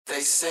They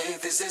say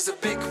this is a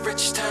big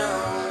rich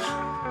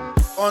town.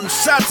 On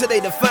Saturday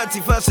the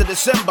 31st of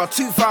December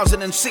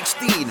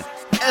 2016,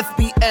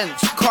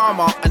 FBN's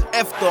Karma and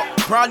F.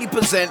 proudly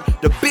present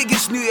the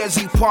biggest New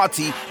Year's Eve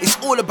party. It's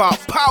all about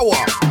power.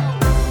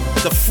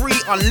 The free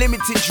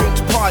unlimited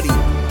drinks party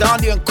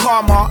down there in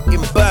Karma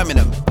in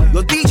Birmingham.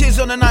 Your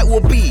DJs on the night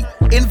will be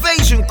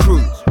Invasion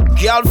Crew,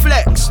 Gyal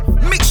Flex,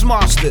 Mix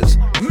Masters,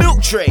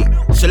 Milk Tray,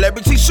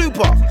 Celebrity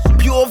Super,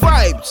 Pure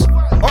Vibes,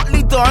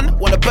 Otley Dunn,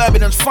 one of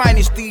Birmingham's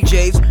finest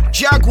DJs,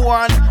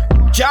 Jaguar,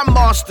 Jam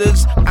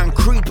Masters and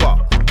Creeper.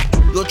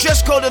 Your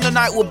dress code on the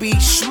night will be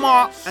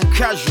smart and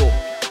casual.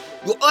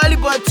 Your early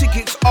bird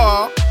tickets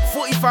are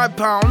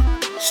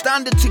 £45,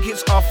 standard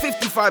tickets are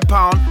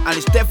 £55, and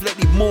it's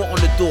definitely more on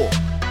the door.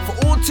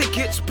 For all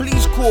tickets,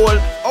 please call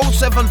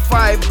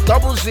 075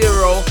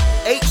 00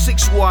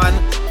 861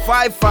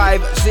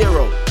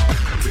 550.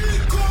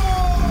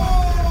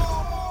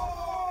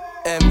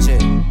 MJ,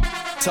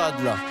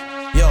 Toddler,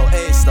 yo,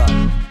 A-Star,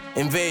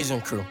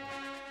 Invasion Crew.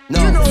 No,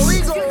 you know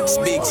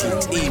Big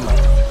Teams,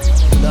 email.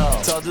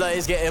 No, Toddler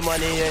is getting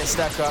money, yeah,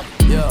 stack up.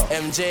 Yo,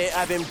 MJ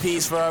having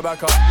peace for her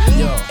back up.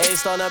 Yo,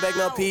 A-Star no beg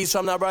no peace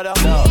from the brother.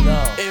 No,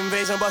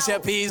 Invasion bust your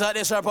peas at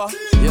this rapper.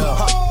 Yo,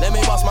 let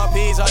me bust my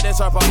peas at this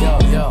rapper.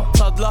 Yo,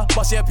 Toddler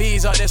bust your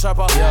peas at this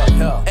rapper.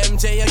 Yo,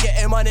 MJ you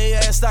getting money,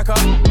 yeah, stack up.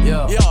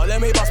 Yo, let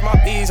me bust my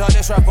peas at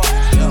this rapper.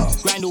 Yo,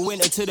 grind the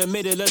winter to the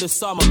middle of the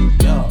summer.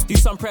 Yo, do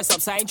some press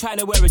ups, I ain't trying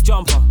to wear a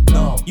jumper.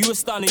 No, you a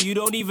stunner, you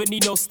don't even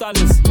need no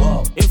stunners.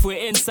 Whoa. If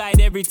we're inside,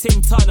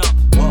 everything turn up.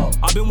 Whoa.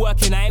 I've been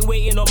working, I ain't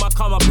waiting on my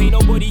come up. Ain't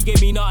nobody give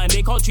me nothing,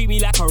 they can't treat me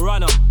like a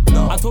runner.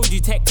 No. I told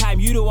you take time,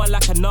 you the one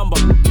like a number.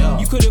 Yo.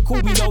 You could've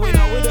called me knowing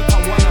I would've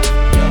come one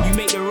up. You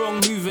make the wrong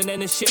move and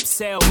then the ship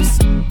sails.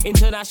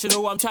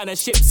 International, I'm trying to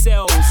ship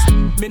sales.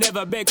 Me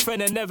never beg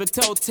friend and never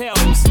tell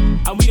tales.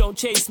 And we don't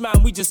chase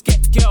man, we just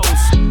get girls.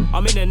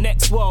 I'm in the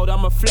next world,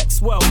 I'm a flex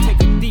well.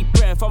 Take a deep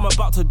breath, I'm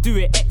about to do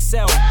it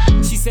XL.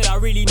 She said I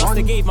really must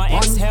have gave my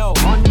ex hell.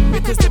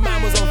 Because the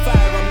man was on fire,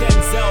 I'm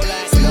Denzel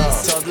like.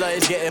 Toddler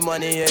is getting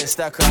money, yeah,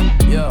 stack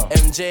up. Yo,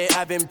 MJ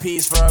having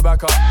peace for her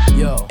back up.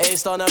 Yo,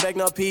 A-Star no beg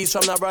no peace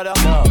from the brother.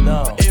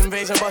 No,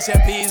 Invasion bust your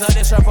peas at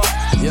this rapper.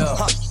 Yo,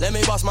 let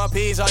me bust my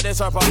peas at this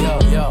rapper.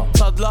 Yo,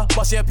 Toddler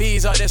bust your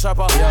peas at this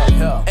rapper.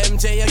 Yo,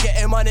 MJ you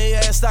getting money,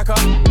 yeah, stack up.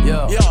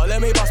 Yo,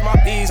 let me bust my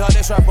peas at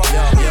this rapper.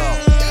 Yo,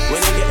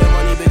 when you getting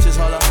money, bitches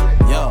holla.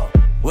 Yo,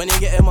 when you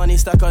getting money,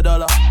 stack a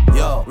dollar.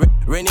 Yo,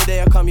 rainy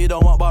day you come, you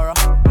don't want borrow.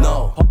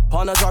 No,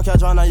 on a truck, you're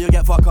tryna, you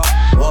get fuck up.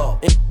 Whoa,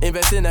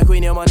 invest in the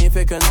queen, your money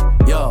ficken.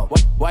 Yo,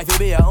 wifey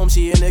be at home,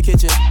 she in the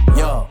kitchen.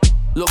 Yo,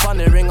 look on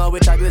the ringer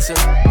with that glisten.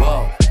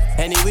 Whoa,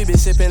 any we be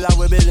sipping like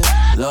we're billing.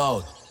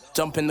 Load,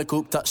 jump in the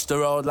coupe, touch the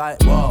road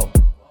like whoa.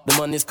 The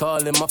money's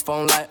calling my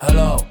phone like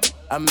hello.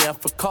 I may have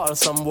to call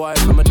some boy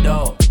from a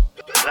door.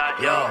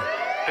 Like yo,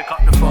 pick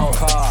up the phone.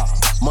 Car.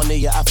 Money,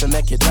 you have to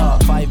make it,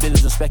 dog. 5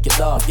 bills, respect it,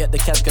 dog. Get the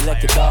cash,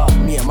 collect it, dog.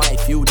 Me and my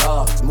few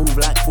dogs move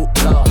like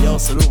football. Yo,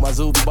 salute my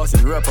Zuby,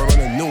 bossy rapper on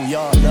a New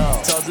York,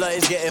 dog. Toddler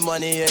is getting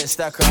money, yeah,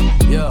 stack up.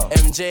 Yo,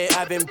 MJ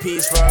having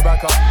peace for her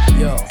back up.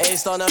 Yo,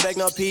 A-Star no beg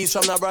no peace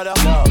from the brother.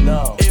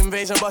 No,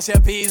 Invasion bust your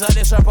peas at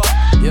this rapper.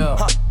 Yo,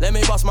 let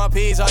me bust my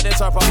peas at this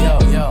rapper.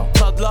 Yo,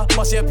 Toddler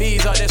bust your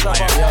peas at this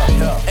rapper.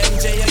 Yo,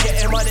 MJ you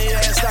getting money,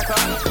 yeah, stack up.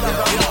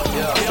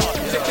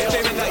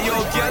 Claiming that you're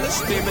a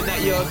gallus, claiming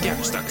that you're a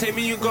gangster.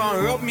 Claiming you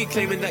gon' rob me,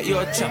 claiming that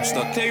you're a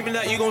chapster. Claiming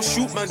that you gon'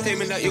 shoot man,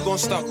 claiming that you gon'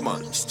 stop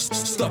man.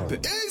 Stop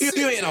it,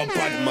 you ain't no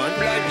bad man.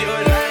 Blood, you're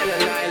a liar,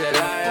 liar,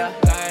 liar,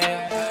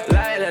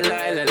 liar, liar,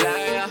 liar,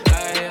 liar,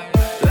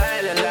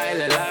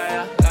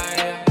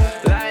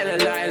 liar,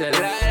 liar,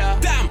 liar.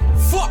 Damn,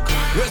 fuck,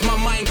 where's my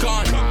mind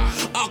gone?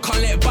 I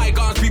can't let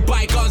bygones be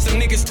bygones. Them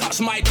niggas touch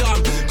my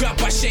dumb, grab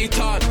by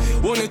shaitan.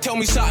 Wanna tell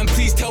me something,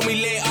 please tell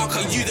me later.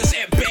 Cause you just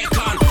ain't bare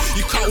con.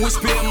 You can't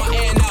whisper in my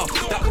ear now.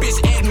 That bitch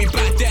aired me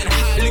back then.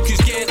 How look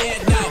who's getting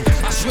aired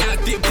now. I swear I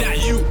did that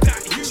you.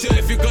 So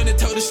if you're gonna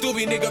tell the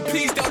story, nigga,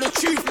 please tell the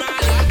truth, man.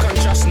 I can't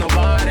trust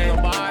nobody.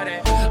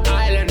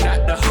 I learned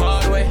that the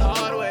hard way.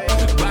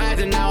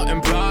 Riding out in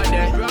broad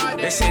day.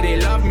 They say they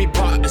love me,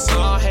 but it's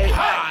all hate.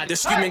 They're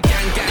screaming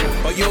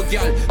gang, but your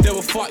gal, they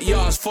will fuck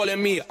yours. Follow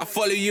me, I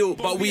follow you,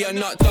 but we are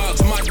not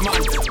dogs. Mad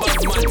man,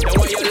 the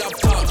way your love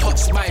talk. Hot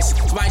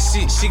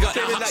spicy, she got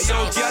claiming that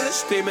you're a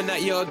gallus, claiming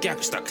that you're a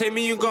gangster.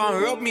 Claiming you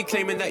gon' rob me,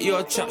 claiming that you're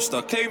a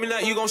chapster. Claiming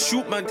that you gon'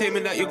 shoot man,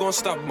 claiming that you gon'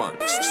 stop man.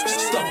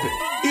 Stop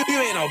it, you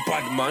ain't no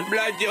bad man.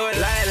 Blood, you're a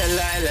liar,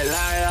 liar,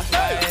 liar,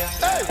 liar,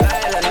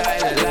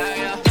 liar,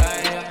 liar.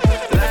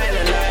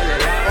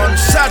 On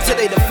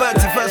Saturday the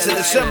 31st of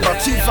December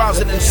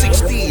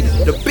 2016,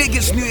 the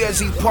biggest New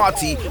Year's Eve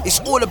party is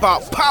all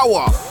about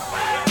power.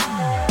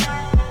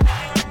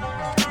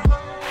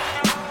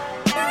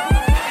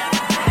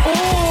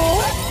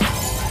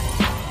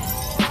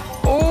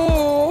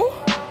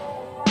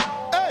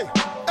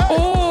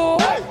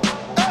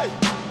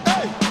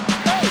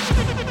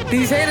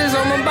 These haters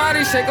on my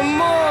body, shake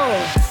them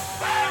off.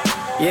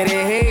 Yeah,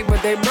 they hate,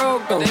 but they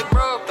broke them.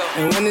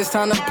 And when it's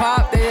time to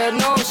pop, they have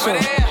no show.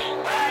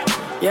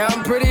 Yeah,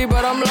 I'm pretty,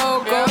 but I'm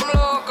loco.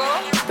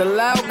 the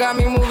loud got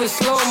me moving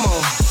slow-mo.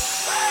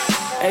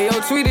 Hey,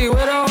 yo, Tweety,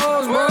 where the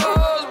hoes, bro?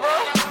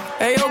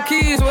 Hey, yo,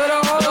 Keys, where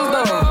the hoes,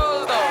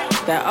 though?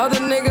 That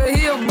other nigga,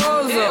 he a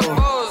bozo.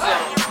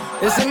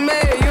 It's a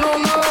man, you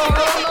don't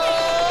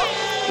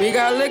know. We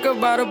got liquor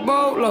by the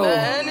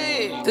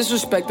boatload.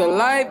 Disrespect the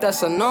life,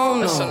 that's a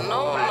no-no.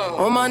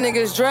 All my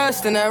niggas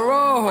dressed in that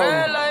rojo.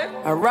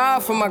 I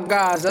ride for my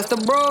guys, that's the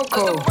bro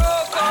code.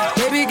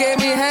 Baby gave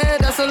me head,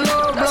 that's a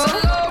low blow.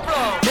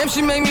 Damn,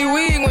 she make me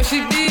weak when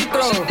she deep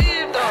throw.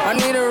 I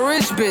need a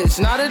rich bitch,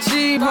 not a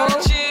cheap hoe.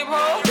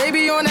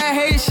 Baby on that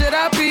hate shit,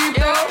 I peep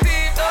though.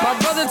 My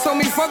brother told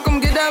me fuck him,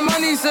 get that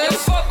money,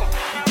 sis.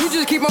 You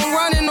just keep on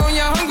running on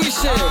your hungry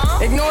shit.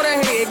 Ignore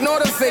the hate, ignore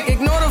the fake,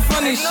 ignore the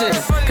funny shit.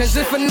 Cause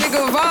if a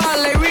nigga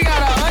violate, we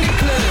got 100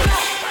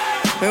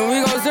 clips. And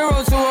we go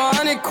 0 to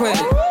 100 quid.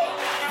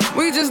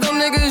 We just them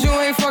niggas you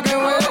ain't fucking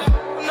with.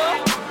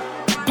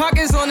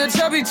 Pockets on the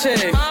chubby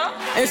chick.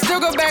 And still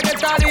go back a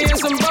thotty and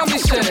some bumpy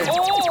shit.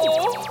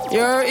 You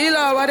heard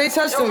Eli, why they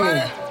testing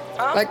me?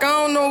 Like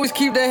I don't always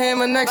keep the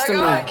hammer next to me.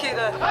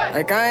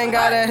 Like I ain't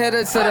got a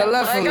header to the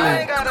left of me.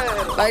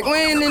 Like we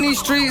ain't in these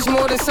streets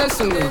more than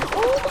sesame.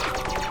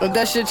 If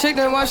that shit chick,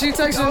 then why she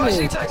texting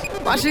me?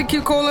 Why she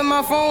keep calling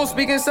my phone,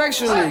 speaking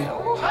sexually?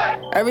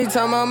 Every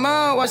time I'm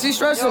out, why she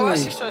stressing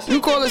me?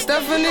 You call her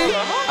Stephanie,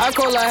 I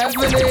call her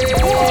Heffany.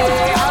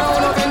 I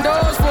don't open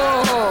doors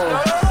for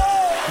her.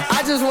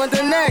 I just want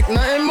the neck,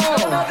 nothing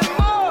more.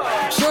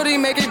 Shorty,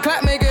 make it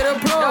clap, make it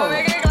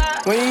applaud.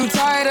 When you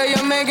tired of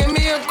your man, give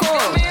me a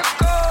call.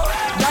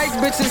 Dyke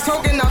bitches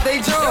talking out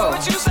they jaw.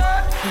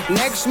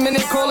 Next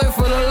minute calling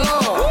for the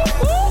law.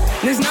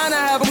 This 9 I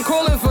have them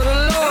calling for the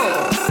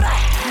law.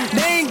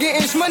 They ain't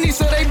getting money,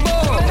 so they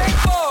bored.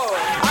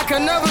 I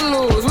can never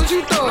lose, what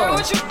you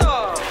thought?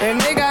 And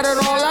they got it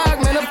all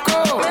locked, man, of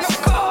course.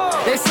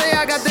 They say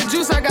I got the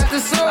juice, I got the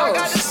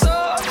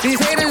sauce. These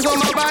haters on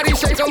my body,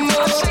 shake them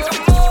more.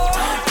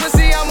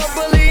 Pussy, I'm a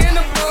bully in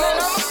the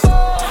boss.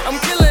 I'm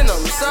killing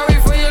them, sorry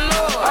for your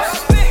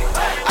loss.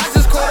 I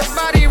just caught a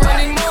body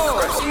running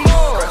more.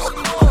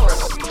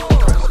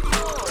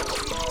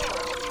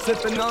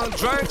 Sipping on a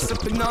drink,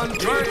 sipping on a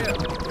drink.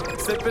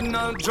 Sipping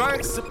on a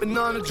drink, sipping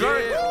on a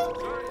drink.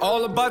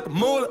 All about the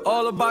moolah,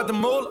 all about the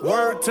moolah.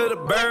 Word to the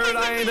bird,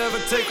 I ain't ever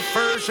take a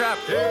first shot.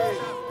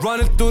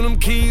 Running through them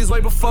keys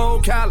way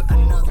before Cali.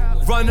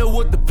 Running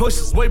with the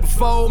pushes way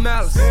before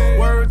Malice.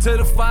 Word to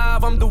the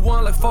 5, I'm the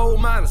one like 4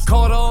 minus.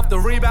 Caught off the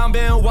rebound,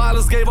 Ben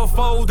Wallace gave her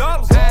 $4.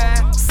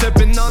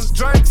 Sipping on the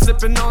drink,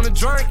 sipping on the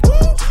drink.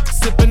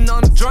 Sipping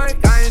on the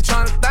drink, I ain't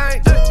tryna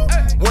think.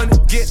 When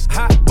it get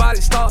hot,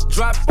 body start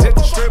dropping. Hit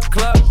the strip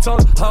club,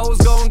 told the hoes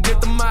go and get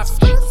the mop.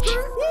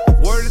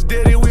 Word to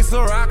Diddy, we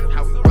still rockin'.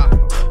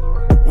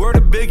 Word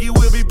to Biggie,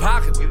 we'll be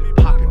pockin'.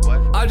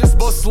 I just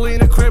bought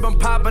Selena crib, I'm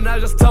poppin'. I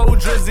just told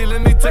Drizzy,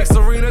 let me take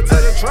Serena to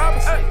the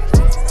tropics.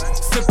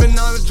 Sippin'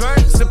 on the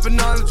drink, sippin'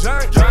 on the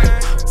drink.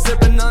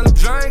 Sippin' on the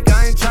drink,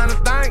 I ain't tryna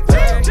think.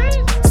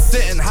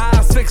 Sitting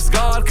high, 6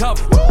 guard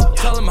cover.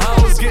 Tell them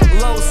hoes get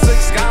low,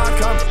 6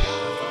 guard cover.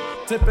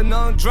 Sippin'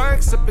 on the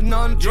drink, sippin'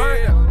 on the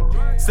drink.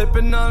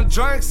 Sippin' on the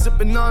drink,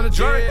 sippin' on the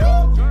drink.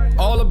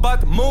 All about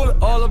the moolah,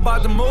 all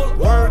about the moolah.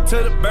 Word to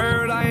the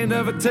bird, I ain't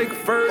never take a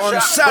first shot.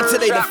 On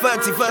Saturday, the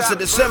 31st of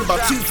December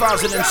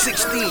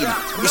 2016,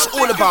 it's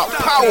all about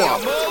power.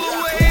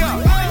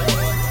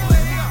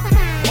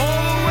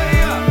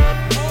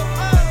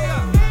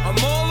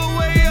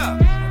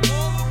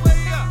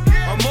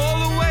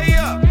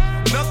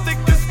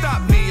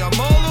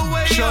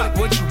 Shorty,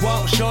 what you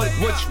want, shorty,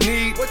 what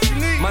you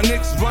need. My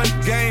niggas run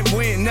the game,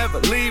 we ain't never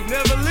leave.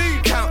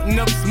 Counting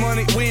up this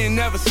money, we ain't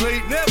never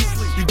sleep.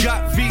 You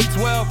got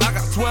V12, I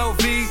got 12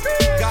 V's.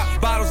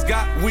 Got bottles,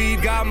 got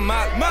weed, got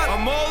my.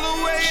 I'm all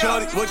the way up.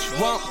 Shorty, what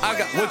you want, I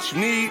got what you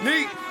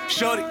need.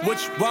 Shorty,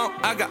 what you want,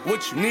 I got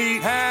what you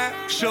need.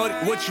 Shorty,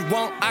 what you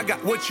want, I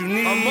got what you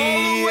need. I'm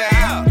all the way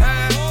up.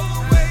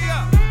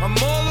 I'm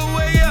all the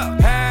way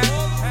up.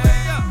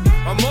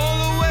 I'm all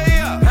the way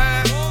up.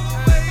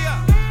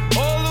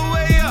 All the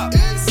way up.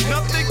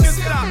 Nothing can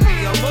stop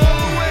me. I'm all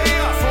the way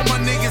up. For my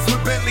niggas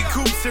with Bentley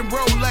coupes and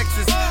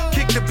Rolexes.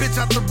 Kicked the bitch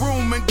out the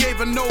room and gave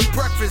her no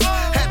breakfast.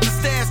 Had to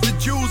stash the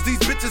jewels, these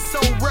bitches so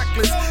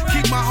reckless.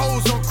 Keep my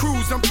hoes on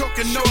cruise, I'm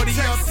talking naughty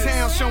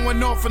uptown,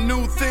 showing off for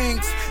new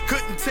things.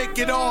 Couldn't take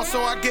it all,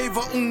 so I gave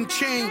her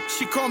chain.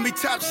 She called me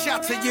top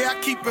shotter, yeah,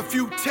 I keep a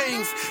few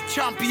tings.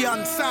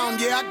 Champion sound,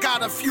 yeah, I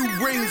got a few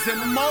rings. And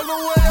I'm all the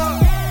way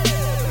up.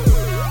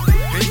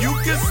 And you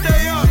can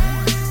stay up.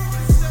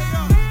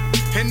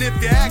 And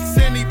if you ask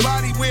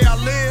anybody where I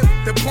live,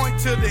 they point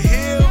to the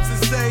hills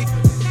and say,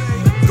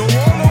 go all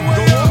the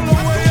way up.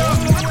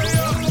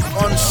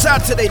 On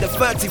Saturday, the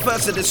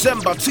 31st of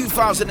December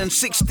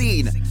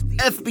 2016,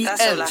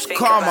 FBN's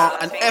Karma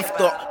and F.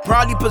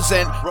 proudly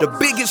present the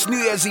biggest New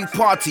Year's Eve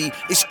party.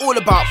 It's all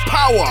about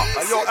power.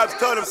 Yo, I've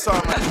told him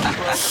something.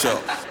 Sure.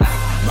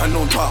 Man,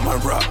 don't talk my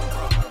rap.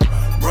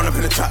 Run up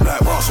in the trap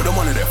like wow, so the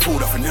money that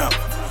food up in yap.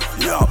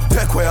 Yo,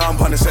 take where I'm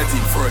on the setting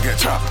before I get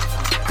trapped.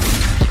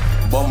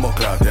 Bumbo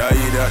clock, yeah,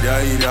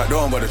 idiot,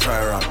 don't bother try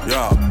around.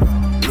 Yo,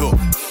 look.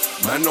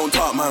 Man don't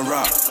talk, man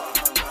rap.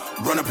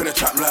 Run up in the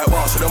trap like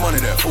wow, so the money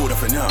there, food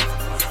up and yeah.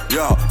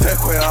 Yo, take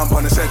away I'm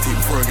on the set team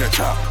before I get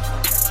chopped.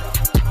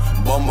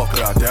 Bomber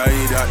clap, yeah,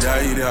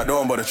 idiot,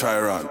 don't bother try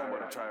run.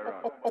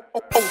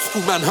 Old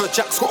school man heard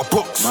Jack's got a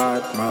box.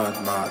 Mad.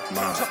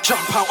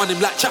 Jump out on him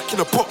like Jack in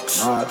a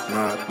box. Mad.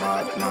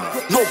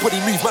 Nobody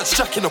move, man's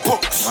Jack in a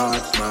box.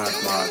 Mad.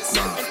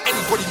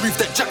 Anybody move,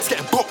 then Jack's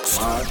getting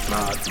boxed.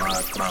 Mad.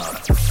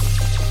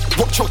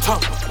 Watch your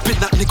tongue, been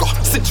that nigga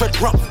since red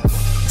rum.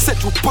 Said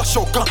you'll bust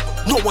your gun,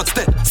 no one's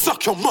dead,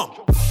 suck your mum.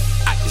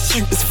 Act this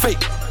shoot is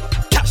fake,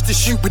 catch this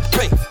shoot with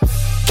bait.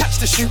 Catch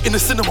this shoot in the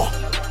cinema,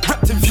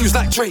 wrapped in views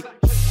like Drake.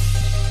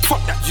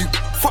 Fuck that you,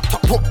 fucked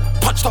up what,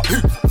 punched up who?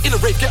 In a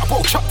rave, get a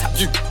bottle chucked at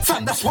you.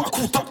 Fam, that's what I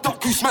call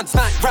duck goose, man's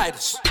night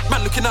riders.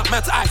 Man looking at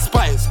man's eye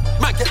spires.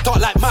 Man get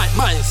dark like Mike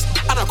Myers.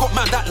 And I got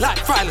man that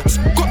like violence.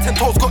 Got 10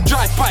 toes, got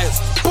drive-bys.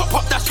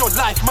 Pop, that's your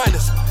life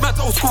minus. Man's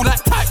old school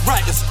like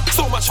typewriters.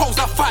 So much hoes,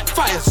 I fight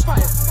fires.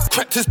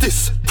 Crept is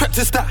this, crept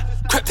is that.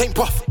 Crept ain't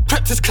buff,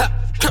 crept is clap.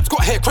 Crep's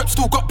got hair, Crep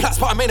still got plats,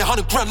 but I made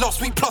 100 grand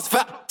last week plus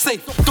VAT.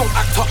 Safe, don't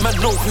act up, man,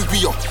 know who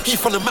we are. He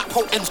from the map,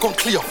 whole end's gone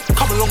clear.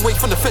 Come a long way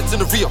from the feds in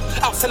the rear.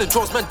 Out selling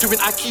drugs, man, doing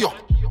IKEA.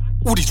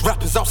 All these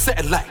rappers out set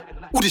a light.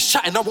 All this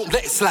chatting, I won't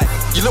let it slide.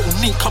 You little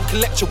neat, come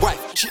collect your wife.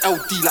 She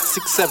LD like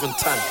 6-7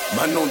 times.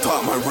 Man don't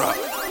talk, man rap.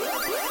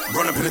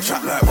 Run up in the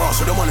trap like wow,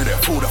 so the money there,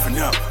 food up and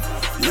yeah.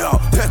 Yo,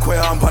 take away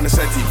I'm on the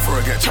set team before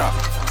I get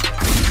chopped.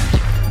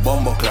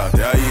 Bomber clap,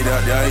 yeah,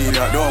 idiot,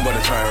 don't bother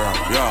try rap.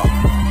 Yo,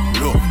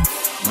 look.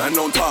 Man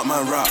don't talk,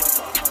 man rap.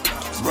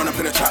 Run up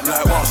in the trap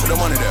like wow, so the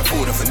money there,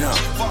 food up and yeah.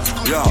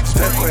 Yo,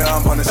 take away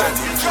I'm on the set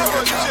team before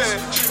I get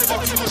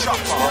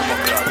chopped.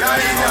 Bomber clap, yeah,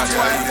 idiot,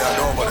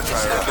 don't bother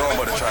try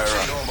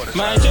rap.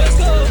 My dress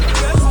code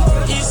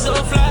is so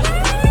fly.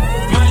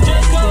 My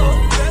dress code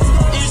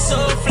is so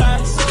fly.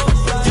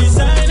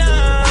 Designer.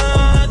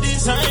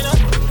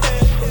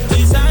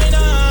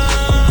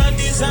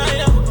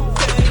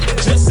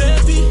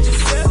 Giuseppe,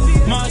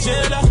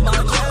 Margiela,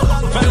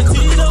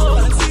 Valentino,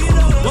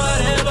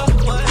 whatever.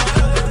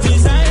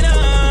 Designer.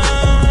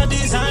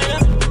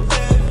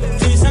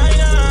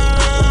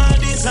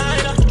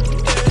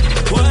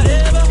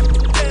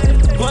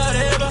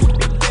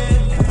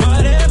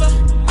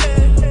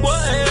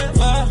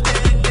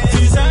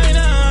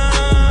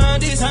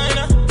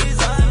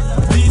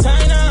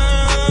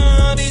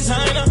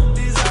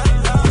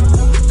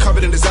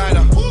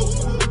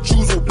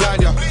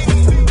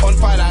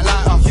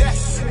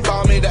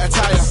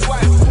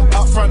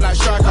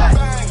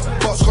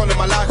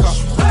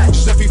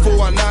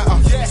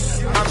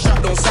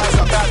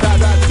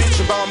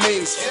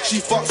 She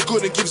fucks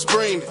good and gives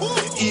brain.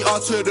 Eat her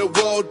to the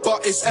world,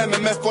 but it's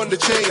MMF on the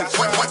chain.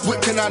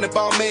 Whipping out the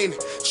Balmain,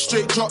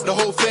 straight drop the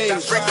whole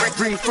thing.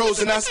 Bring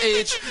frozen ass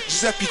age,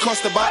 Giuseppe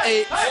Costa by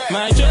 8.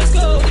 My dress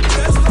code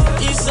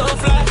is so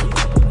fly.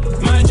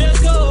 My dress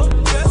code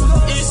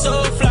is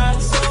so fly.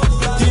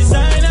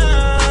 Designer.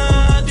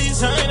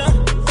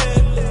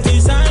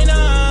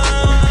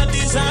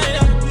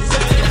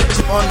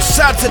 On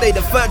Saturday, the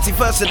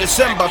 31st of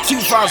December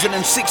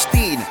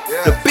 2016,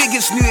 the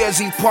biggest New Year's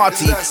Eve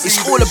party is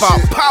all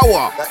about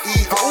power.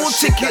 For all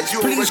tickets,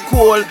 please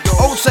call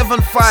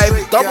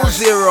 075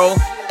 00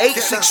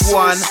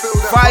 861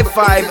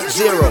 550.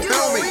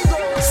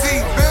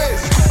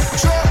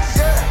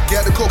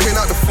 Get the cocaine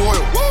out the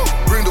foil,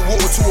 bring the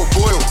water to a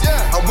boil.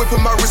 I'm whipping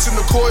my wrist in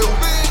the coil,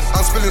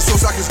 I'm spilling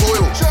sauce like it's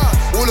oil.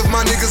 All of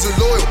my niggas are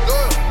loyal,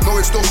 no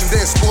extortion,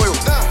 they ain't spoiled.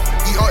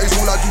 ER is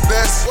all I do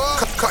best,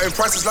 cutting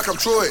prices like I'm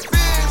Troy.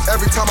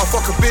 Every time I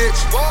fuck a bitch,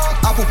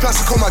 apple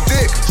plastic on my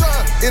dick.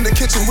 In the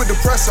kitchen with the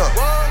presser,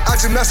 I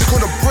gymnastic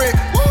on a brick.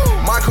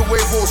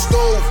 Microwave or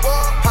stove,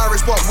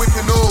 Pirates Park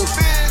whipping nose.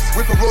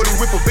 Whip a rolling,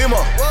 whip a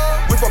bimmer,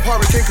 whip up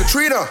Hurricane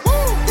Katrina.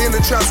 In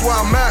the traps where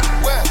I'm at,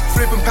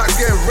 flipping packs,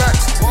 getting racked.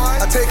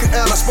 I take an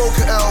L, I smoke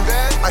an L.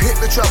 I hit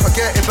the trap, I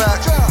get it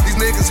back. These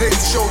niggas hate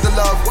to show the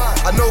love.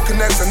 I know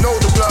connects, I know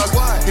the plug.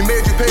 He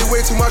made you pay way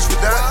too much for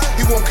that.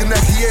 He won't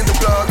connect, he ain't the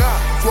plug.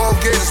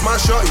 12 gauge is my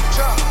shotty.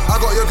 I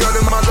got your girl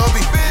in my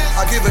lobby.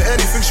 I give her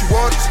anything she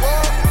wants.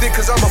 Think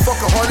cause I'm a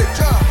fuckaholic.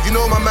 You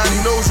know my man, he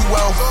knows you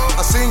well.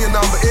 I seen your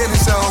number in his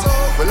cell.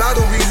 Well, I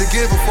don't really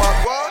give a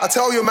fuck. I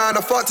tell you, man,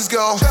 I fucked this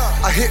girl.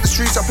 I hit the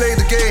streets, I played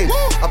the game.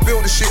 I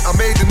built the shit, I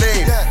made the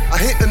name. I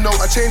hit the note,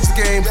 I changed the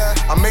game.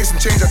 I made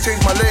some change, I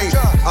changed my lane.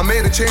 I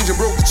made a change and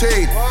broke the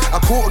chain. I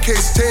caught a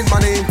case, changed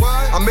my name.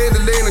 I made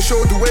the lane and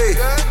showed the way.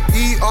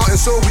 ER and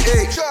so we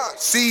ate.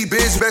 C,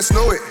 bitch, best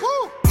know it.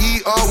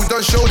 ER, we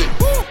done showed it.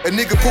 A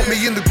nigga put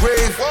me in the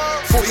grave.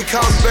 40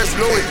 counts, best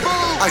blow it.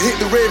 I hit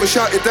the rave and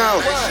shot it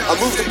down. I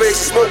moved the bass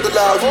and smoked the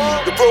loud.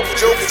 The broken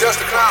joke is just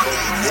a clown.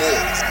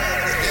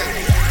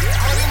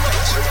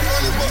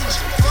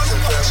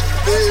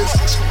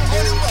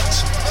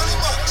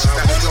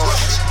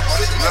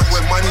 That's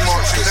where money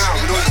marks you now.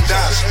 We don't even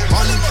die.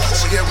 Money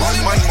marks. Over here,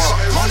 money marks.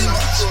 Money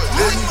marks.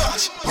 Money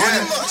marks.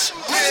 Money marks.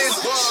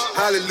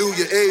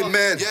 Hallelujah,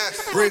 amen.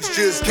 Bricks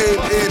just came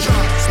in,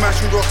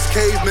 smashing rocks,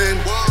 cavemen.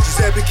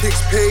 Giuseppe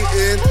kicks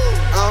Peyton.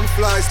 I'm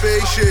fly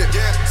spaceship.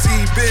 See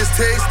biz,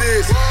 taste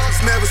this.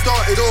 It's never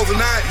started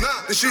overnight.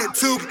 The shit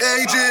took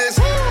ages.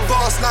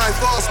 Fast life,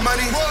 fast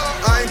money.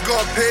 I ain't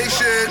got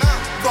patience.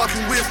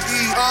 Fucking with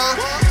ER,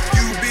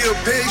 you be a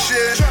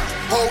patient.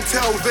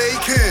 Hotel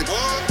vacant,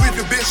 with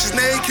your bitches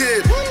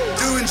naked.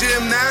 Doing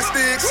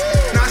gymnastics,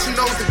 now she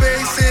knows the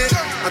basics.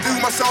 I do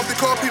myself to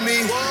copy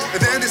me,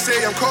 and then they say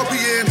I'm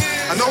copying.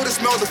 I know they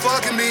smell the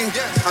fucking me,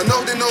 I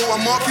know they know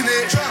I'm mocking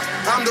it.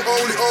 I'm the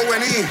only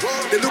O-N-E,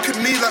 they look at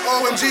me like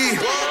OMG.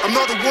 I'm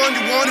not the one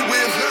you wanted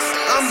with,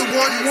 I'm the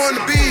one you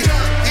wanna be.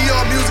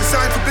 ER music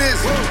signed for biz,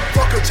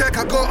 fuck a check,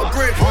 I got a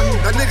brick.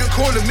 That nigga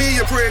calling me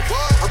a prick,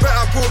 I bet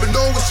I probably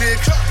know a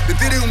chick. They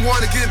didn't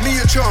wanna give me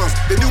a chance,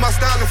 they knew my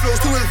style and flows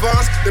too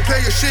advanced. They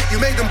play your shit, you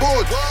make them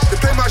bored. They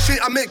play my shit,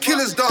 I make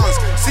killers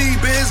dance. See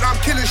biz, I'm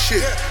killing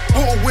shit.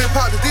 Bought a whip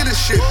out the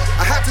dealership.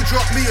 I had to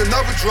drop me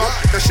another drop.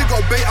 That shit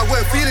got bait, I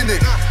wasn't feeling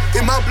it.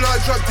 In my blood,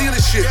 drug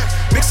dealer shit.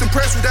 Mix and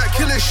press with that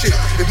killer shit.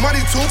 If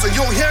money talks and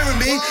you're hearing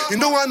me, you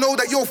know I know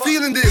that you're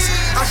feeling this.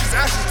 Ashes,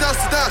 ashes,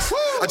 dust to dust.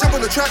 I jump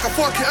on the track, I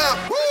fuck it up.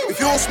 If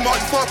you're smart,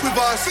 you fuck with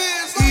us.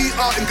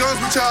 ER and guns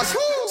with us.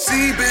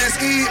 See biz,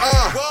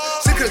 ER.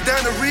 Sicker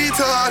than a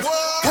retard.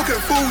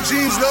 Pocket full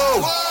jeans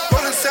low.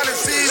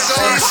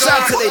 On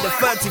Saturday the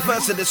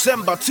 31st of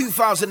December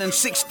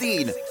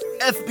 2016,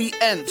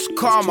 FBN's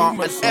Karma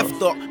and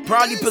F-Dot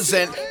proudly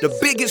present the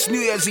biggest New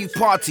Year's Eve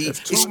party.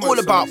 It's all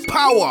about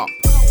power.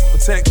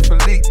 Protect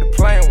Philippe, the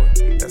plain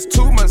one, that's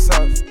too much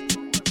sauce.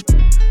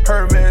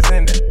 Hermes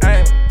in the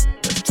aim,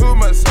 that's too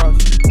much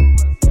sauce.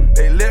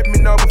 They let me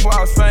know before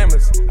I was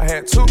famous, I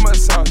had too much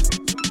sauce.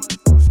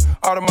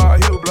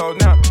 Audemars Hue blow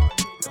now,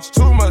 that's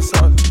too much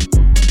sauce.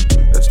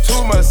 That's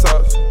too much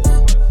sauce.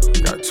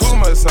 Got too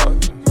much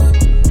sauce.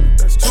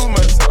 That's too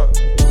much sauce.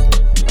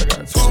 I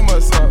got too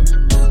much sauce.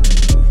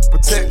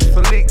 Protect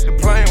Philippe, the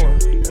plain one.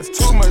 That's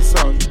too much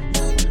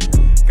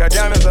sauce. Got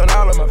diamonds on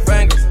all of my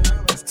fingers.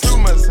 That's too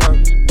much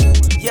sauce.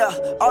 Yeah,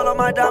 all of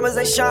my diamonds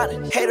they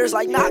shining. Haters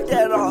like knock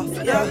that off.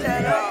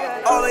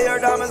 Yeah, all of your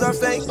diamonds are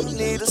fake. You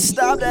need to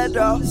stop that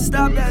dog.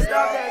 Stop that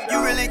dog.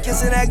 You really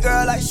kissing that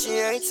girl like she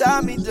ain't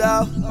tie me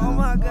down. Oh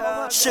my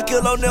God.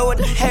 Shaquille O'Neal with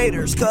the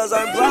haters, cause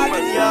I'm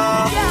blocking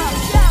y'all.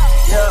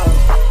 Yeah,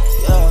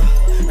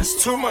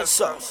 that's too much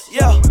sauce.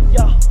 Yeah,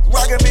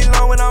 rockin' me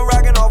low when I'm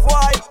rockin' off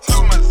white.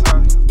 Too much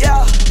sauce.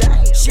 Yeah,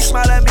 she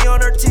smile at me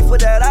on her teeth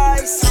with that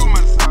ice. Too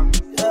much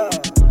sauce. Yeah,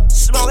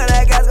 smoking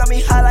that gas got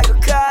me high like a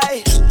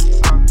kite.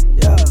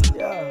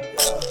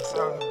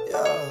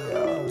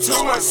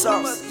 Too much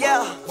sauce,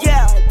 yeah.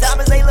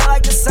 Diamonds, they look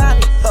like the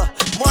Sonic,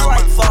 more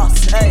like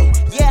false, hey,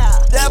 yeah.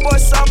 That boy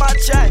saw my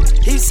check,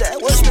 he said,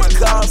 what's the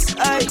cost,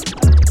 hey?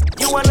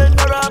 You wanna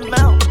know the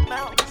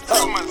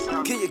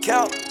amount, can you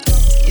count?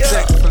 Yeah.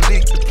 Check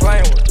Philippe, the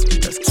plain one,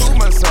 that's too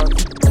much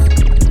sauce.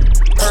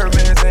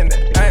 Hermes in the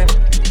aim,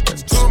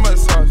 that's too much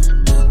sauce.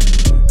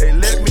 They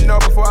let me know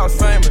before I was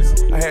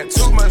famous, I had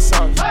too much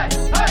sauce.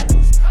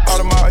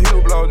 Audemars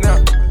Hue blow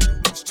now,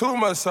 it's too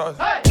much sauce.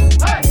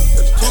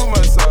 That's too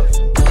much sauce.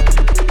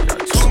 Got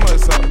too much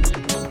sauce.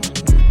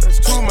 That's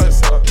too much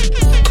sauce.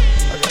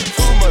 I got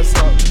too much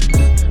sauce.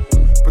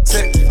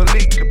 Protect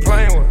Philippe, the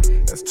plain one.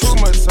 That's too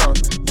much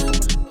sauce.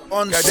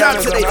 On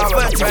Saturday the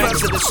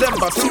 31st of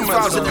December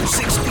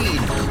 2016,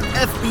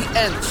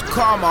 FBN's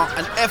Karma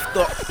and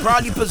F-Dot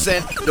proudly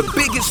present the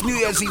biggest New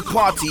Year's Eve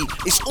party.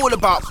 It's all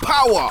about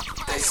power.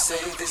 They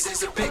say this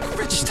is a big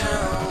rich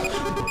town.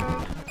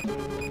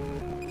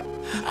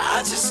 I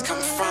just come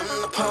from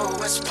the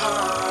poet's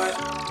part.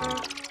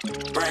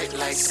 Bright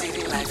light,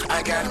 city life,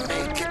 I gotta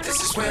make it,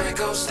 this is where it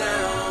goes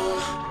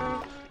down.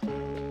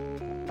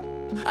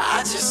 I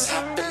just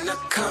happen to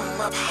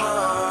come up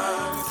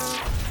hard.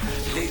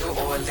 Legal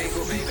or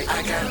illegal, baby,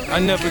 I gotta I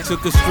never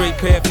took a straight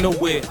path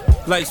nowhere.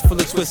 Life's full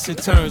of twists and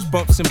turns,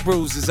 bumps and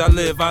bruises. I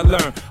live, I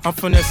learn. I'm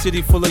from that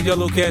city full of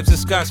yellow cabs and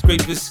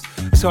skyscrapers.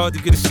 It's hard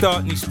to get a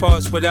start in these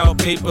parts without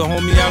paper.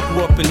 Homie, I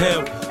grew up in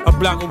hell, a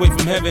block away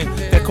from heaven.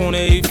 That corner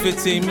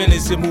 15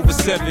 minutes, it move a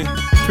 7.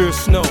 Pure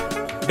snow.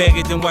 Bag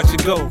it, then watch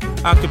it go.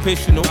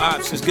 Occupational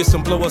options, get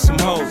some blow or some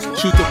hoes.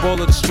 Shoot the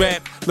ball or the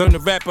strap, learn the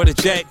rap or the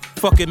jack.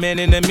 Fuck it, man,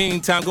 in the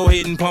meantime, go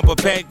ahead and pump a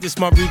pack. This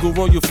my Regal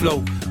Royal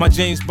flow, my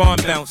James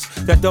Bond bounce.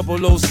 That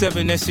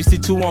 007, that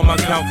 62 on my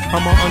count.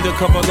 I'm an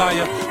undercover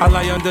liar, I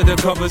lie under the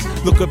covers.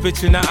 Look a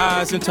bitch in the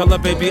eyes and tell her,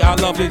 baby, I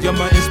love it. You're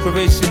my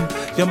inspiration,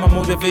 you're my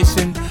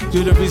motivation.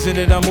 You're the reason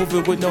that I'm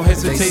moving with no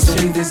hesitation. They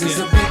say this is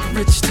a big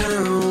rich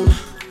town.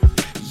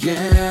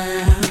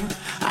 Yeah,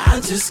 I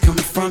just come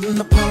from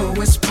the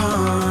poet's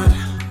part.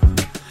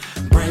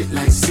 Bright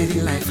light,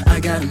 city life, I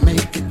gotta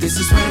make it, this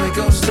is where it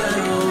goes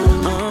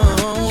down.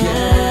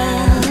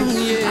 Yeah,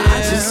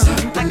 I just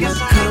happen to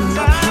come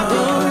up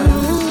hard.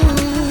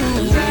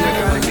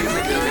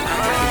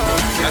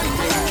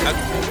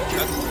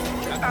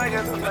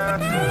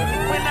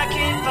 When I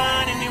can't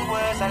find any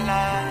words, I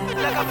lie.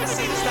 Look up and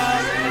see the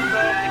stars in the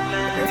perfect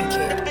line.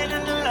 The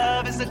feeling of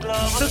love is a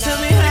global. So tell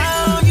me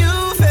how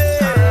you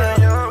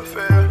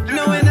feel,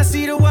 knowing I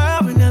see the world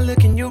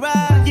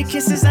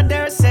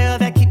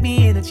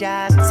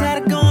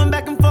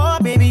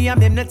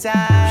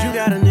tight. You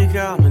got a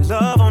nigga, I'm in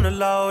love on the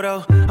low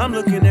though. I'm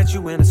looking at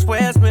you and I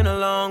swear it's been a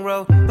long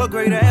road. A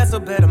great ass, a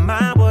better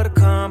mind, what a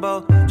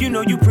combo. You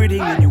know you pretty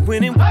and you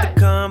winning with the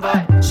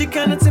combo. She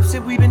kinda tipsy,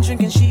 we been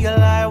drinking, she a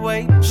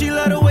lightweight. She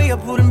love the way I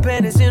put them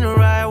panties in the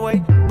right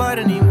way. But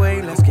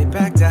anyway, let's get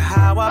back to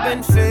how I've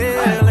been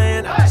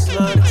feeling. I just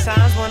love the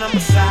times when I'm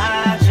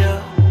beside you,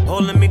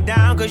 holding me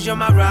down cause you're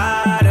my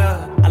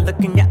rider. I look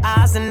in your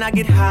eyes and I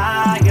get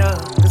higher.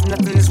 There's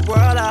nothing in this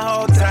world I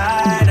hold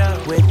tighter.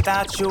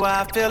 Without you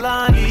I feel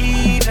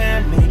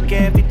uneven. Make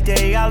every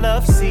day our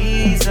love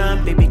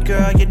season. Baby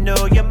girl, you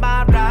know you're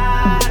my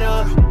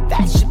rider.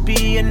 That should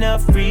be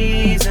enough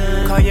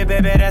reason. Call you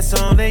baby, that's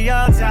only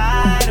your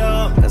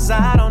title. Cause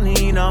I don't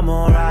need no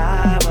more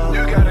rivals.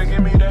 You gotta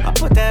give me that. I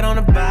put that on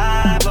the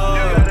Bible.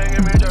 You gotta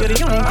give me that. You're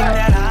the only thing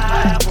that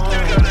I want. You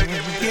gotta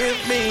give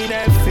me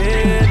that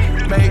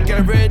feeling. Make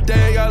every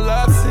day a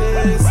love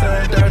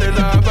season. Dirty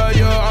lover,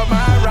 you're on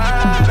my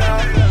rider.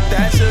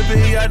 That should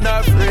be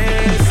enough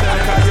reason.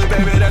 Call you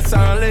baby, that's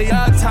only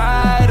your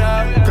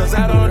title. Cause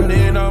I don't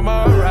need no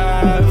more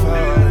rivals.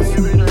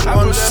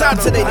 On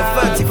Saturday the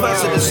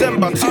 31st of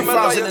December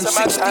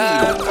 2016,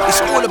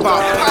 it's all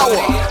about power.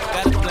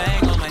 Got a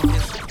blang on my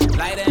fist,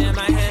 lighter in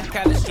my hand,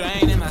 got a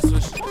strain in my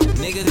switch.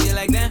 Niggas get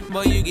like that,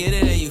 boy you get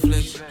it and you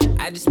flish.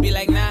 I just be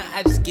like nah,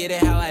 I just get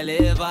it how I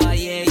live. Oh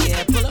yeah,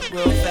 yeah, pull up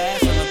real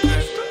fast on the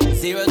curve.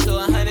 0 to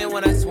 100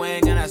 when I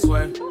swing and I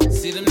swerve.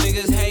 See them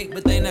niggas hate,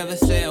 but they never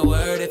say a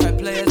word. If I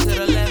play it to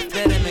the left,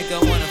 then they make her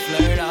wanna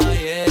flirt. Oh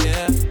yeah,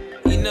 yeah.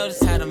 You know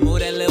just how to move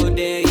that little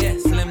day, yeah.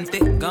 Slim,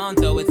 thick, gon'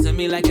 throw it to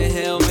me like a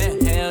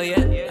helmet. Hell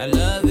yeah. I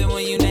love it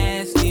when you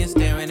nasty and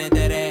staring at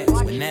that ass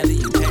whenever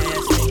you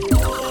pass me.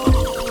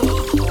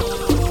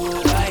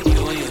 Like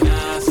you when you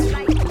nasty.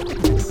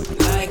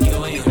 Like you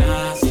when you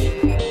nasty.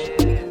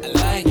 I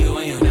like you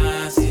when you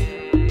nasty.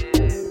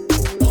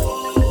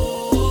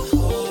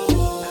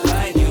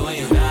 Like you when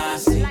you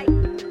nasty.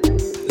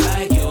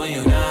 Like you when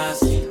you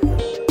nasty.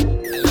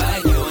 I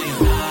like you when you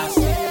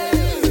nasty.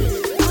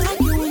 I like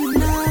you when you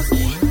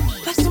nasty.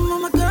 Like some of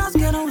my girls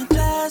get on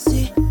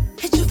classy.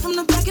 Hit you from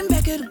the back and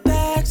back of the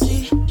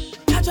backseat.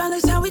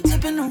 Hydraulics how we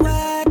tipping the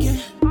wagon.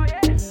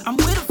 I'm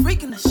with a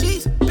freak in the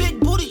sheets. Big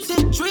booty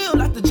tip drill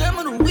like the gem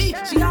of the week.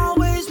 She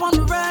always want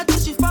to ride till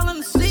she falling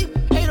asleep.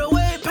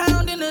 808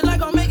 pounding it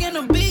like I'm making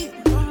a beat.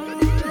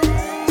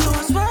 So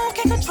I swerve,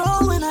 can't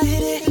control when I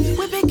hit it.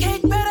 Whip it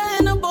cake better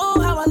in the bowl,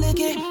 how I lick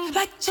it.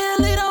 Like a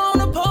cheerleader on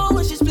the pole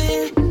when she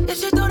split. If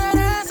she throw that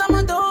ass,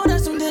 I'ma throw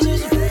that some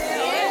dishes. I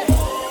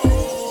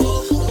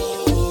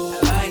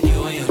like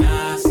you when you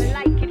nasty.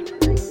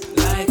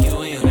 Like you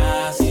when you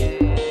nasty.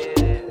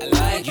 I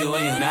like you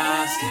when you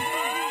nasty.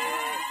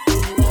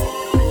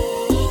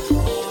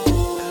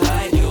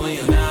 Like you when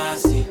you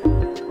nasty.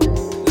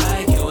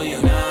 Like you when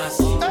you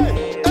nasty.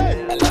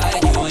 I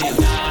like you when you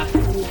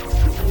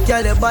nasty.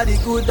 Girl, your body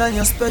good and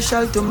you're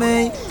special to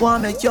me.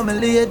 Wanna make you my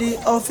lady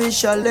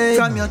officially.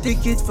 From your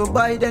ticket for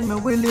buy, then me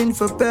willing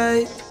for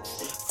pay.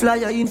 Fly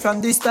you in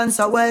from distance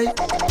away.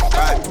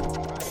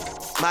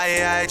 My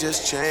AI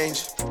just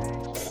changed.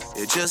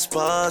 It just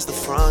buzzed the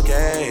front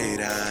gate.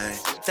 I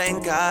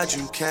thank God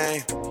you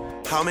came.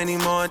 How many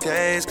more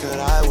days could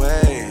I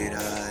wait?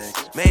 I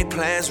made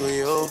plans with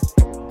you,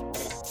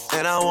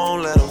 and I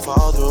won't let them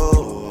fall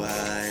through.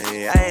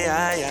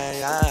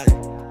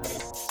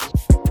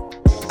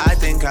 I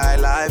think I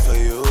lie for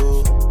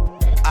you.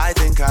 I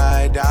think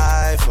I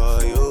die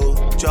for you.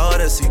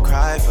 Jodeci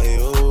cry for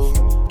you.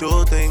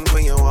 Do things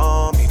when you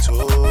want me to.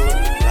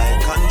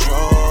 Like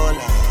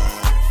controller.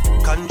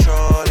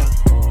 Controller.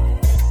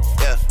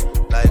 Yeah.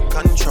 Like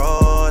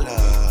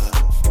controller.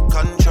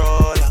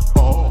 Controller.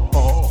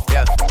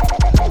 Yeah.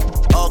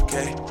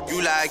 Okay.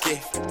 You like it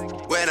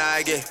when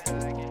I get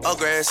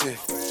aggressive.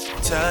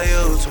 Tell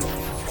you to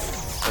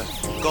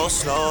go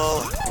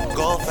slower,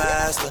 go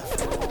faster.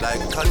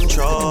 Like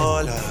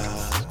controller.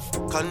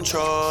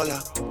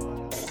 Controller.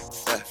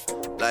 Yeah.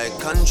 Like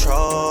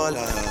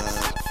controller.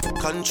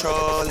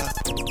 Controller.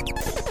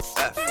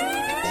 Yeah.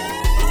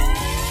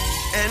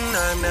 And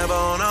I'm never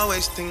on a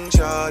wasting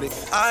shawty.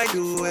 I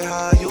do it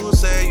how you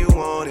say you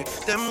want it.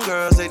 Them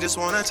girls, they just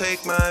wanna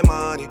take my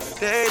money.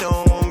 They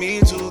don't want me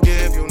to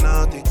give you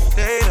nothing.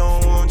 They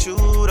don't want you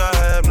to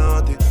have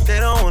nothing. They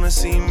don't wanna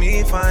see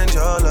me find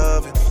your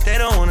loving. They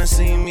don't wanna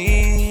see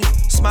me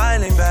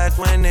smiling back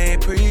when they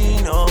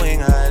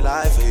pre-knowing I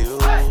lie for you.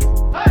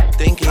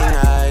 Thinking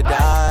I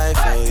die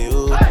for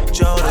you.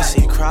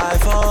 Jodeci cry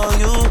for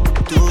you.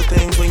 Do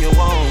things when you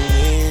want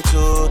me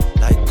to.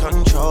 Like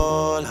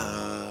controller.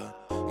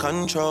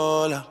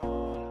 Controller,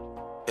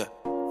 yeah,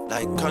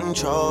 like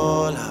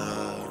controller,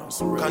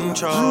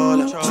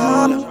 controller.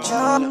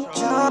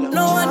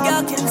 No one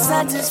girl can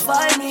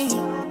satisfy me.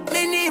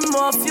 Me need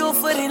more fuel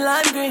for the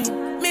lime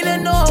green. Me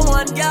let no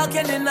one girl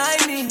can deny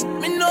me.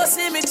 Me no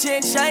see me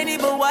change shiny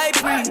but white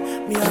free.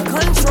 Me a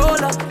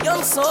controller,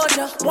 young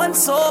soldier,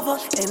 once over.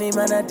 Any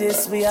man at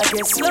this way I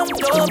get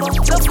slumped over.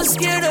 Don't be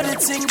scared of the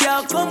thing,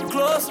 girl, come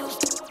closer.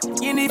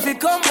 You need to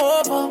come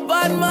over.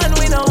 Bad man,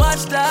 we don't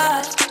watch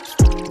that.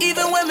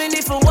 Even when me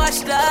need to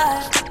watch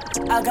that,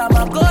 I got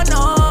my gun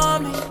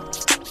on me.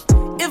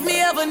 If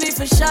me ever need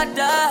to shot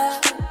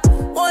that,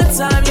 one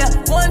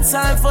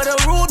time for the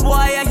rude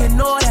boy, and you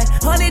know that.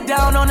 Honey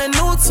down on a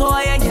new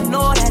toy, and you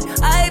know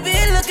that. I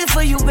been looking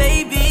for you,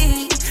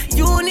 baby.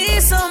 You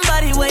need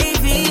somebody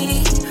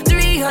wavy.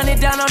 300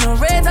 down on the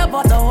red, I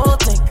bought the whole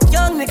thing.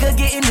 Young nigga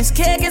getting this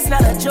cake, it's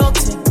not a joke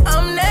thing.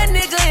 I'm that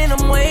nigga and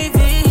I'm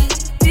wavy.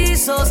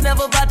 These hoes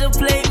never about to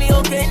play me,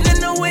 okay? In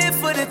the way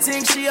for the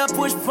thing, she a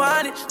push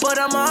pon it. But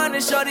I'm on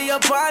it, shorty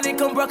up on it.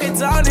 Come broke it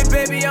down it,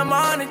 baby, I'm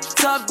on it.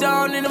 Top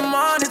down in the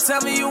morning,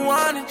 tell me you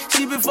want it.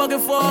 She been fucking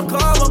for a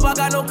come up, I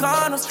got no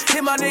condoms.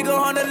 Hit my nigga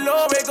on the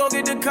low, they go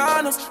get the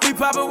condoms. We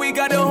poppin', we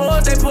got the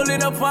hoes, they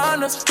pulling up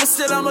on us. But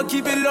still I'ma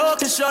keep it low,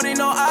 cause shorty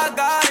know I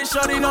got it.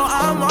 Shorty know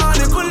I'm on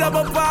it, pull up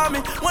on me.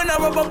 When I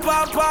rub up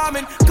on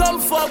bombing,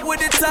 come fuck with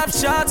the top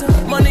shot.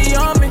 Money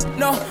on me,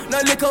 no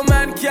little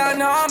man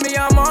can't harm me.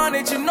 I'm on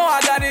it, you know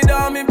I got it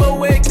on me, but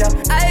wake up.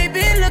 I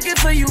been looking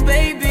for you,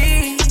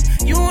 baby.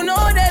 You know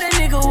that a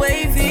nigga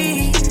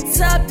wavy.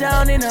 Top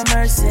down in a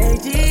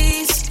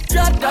Mercedes.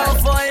 Drop down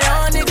for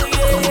your nigga,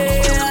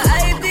 yeah.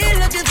 I been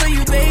looking for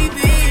you,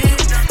 baby.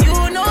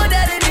 You know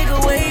that a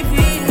nigga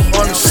wavy.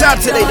 On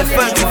Saturday, the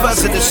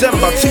 31st of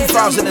December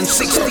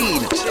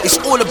 2016, it's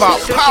all about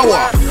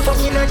power.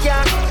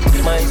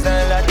 My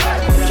style that,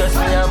 trust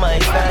me on my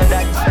style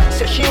that.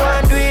 So she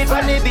want to do it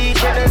on the beach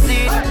and the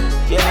sea.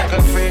 You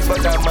little freak,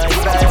 but I'm my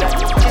style that.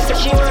 She said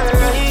she want to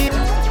ride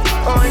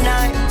all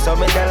night. So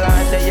me tell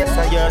her, say yes,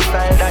 I your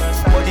style that.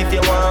 But if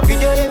you want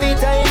video every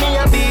time me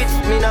a beat,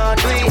 me not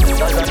do it,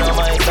 cause I know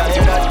my style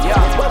that.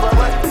 Yeah,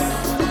 what?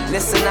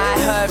 Listen, I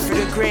heard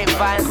through the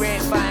grapevine,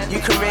 you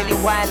can really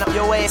wind up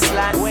your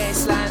waistline.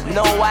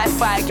 No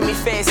Wi-Fi, give me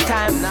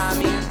FaceTime.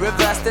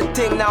 Reverse the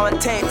thing now and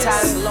take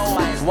time.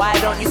 Why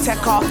don't you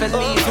take off and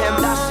leave him?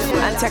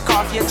 And take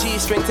off your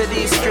G-string to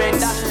these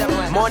strings.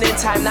 Morning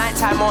time, night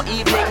time or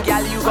evening,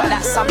 gal, you got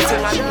that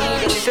something I'm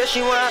needing. So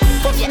she want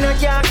fucking a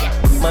car,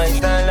 my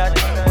style that.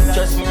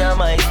 Trust me on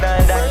my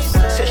style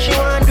that. So she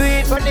want do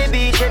it on the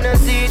beach and the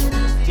sea.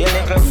 You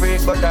little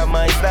freak, but I'm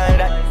my style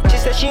that. She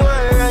said she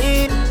want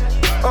ride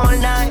all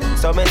night.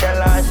 So me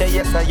tell her, say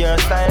yes, I your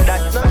style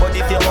that. But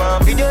if you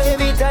want video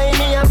every time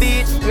me a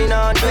beat, me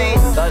not do it,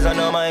 cause I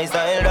know my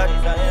style that.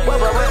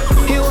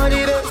 You want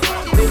the best,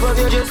 before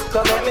you just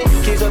come at me.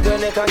 Kiss up your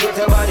neck and get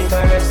your body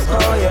to rest.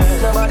 Oh yeah,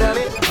 no bother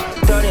me,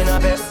 turn in a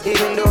best.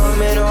 Even though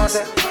me know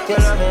say you're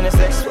loving the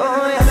sex.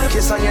 Oh yeah,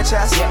 kiss on your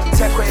chest,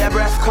 take away your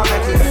breath. Come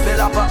at me, build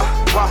up a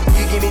what,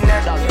 you give me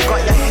neck.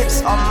 Got your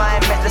hips on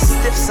mine, make the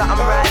stiff so I'm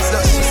rise.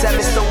 Look, she said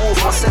Mr.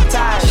 Wolf, what's the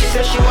time? She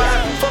said she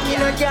want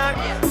fucking a car.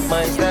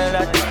 My style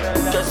that,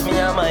 trust me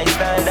on my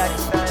style that.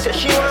 Said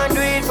she want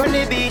do it from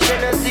the beach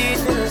and the sea.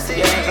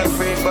 Yeah, little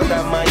freak, but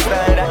I'm my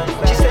style that.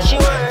 She said she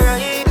want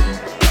ride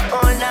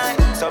all night.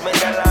 So me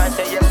tell her,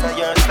 say yes, I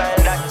your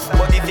style that.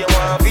 But if you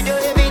want video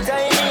every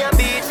time me a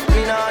beat,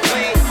 me not do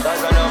it,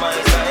 cause I know my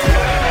style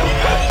that.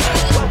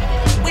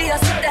 We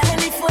are sit the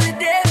Henny for the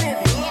day,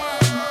 baby.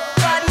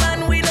 Bad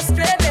man, we the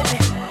straight, baby.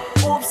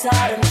 Oops,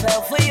 I done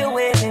fell for your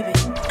way, baby.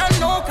 I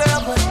know,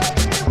 girl, but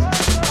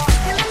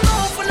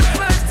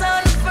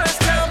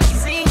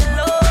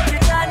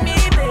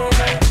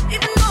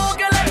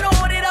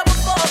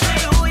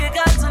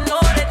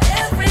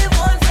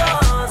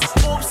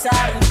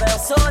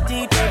so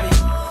deep, baby.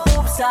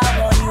 Oops, I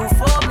want you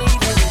for me,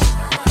 baby.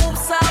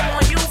 Oops, I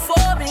want you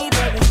for me,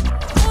 baby.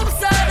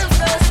 Oops, I done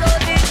fell so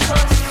deep,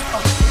 cause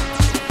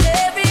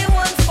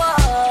everyone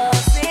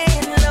falls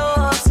in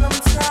love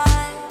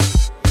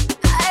sometimes.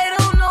 I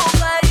don't know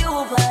about you,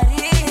 but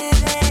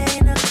it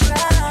ain't a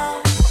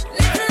crime.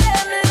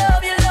 Let me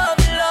love you, love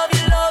you, love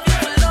you, love you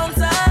for a long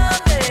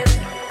time, baby.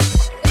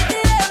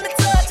 Let me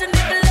touch and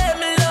let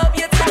me love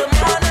you till the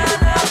morning.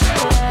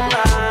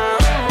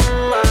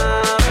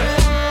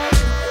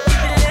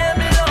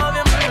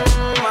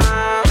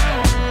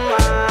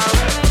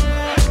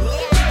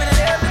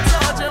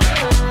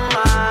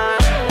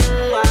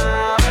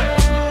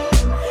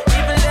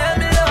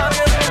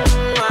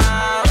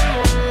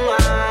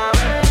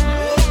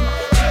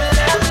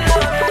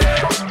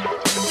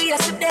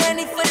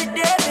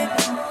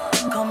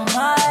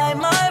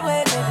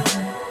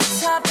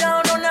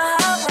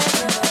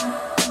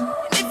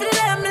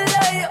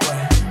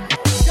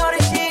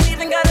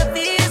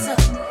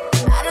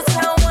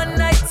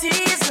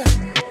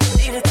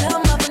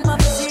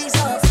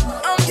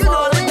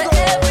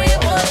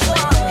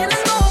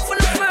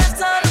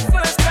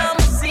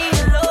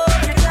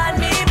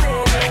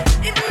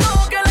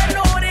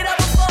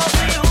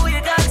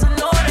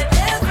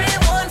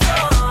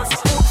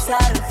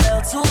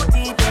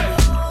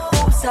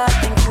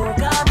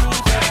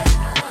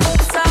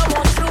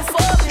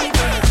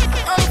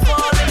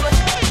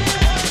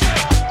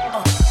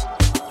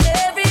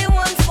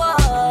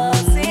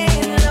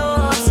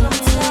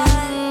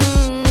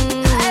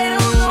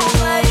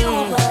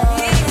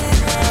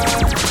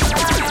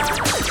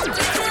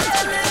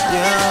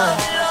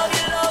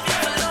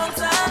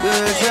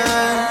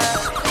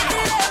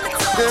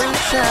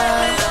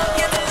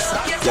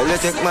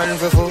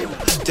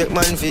 take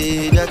man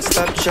feed that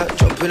stop shot.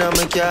 Jumping on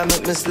my car,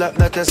 make me slap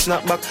that a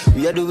snap back.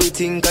 We a do we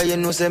think, cause you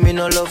know say me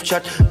no love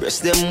chat.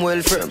 Breast them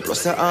well firm,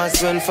 plus the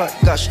ass well fat.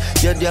 Gosh,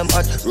 you damn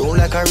hot, roll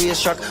like a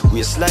race track.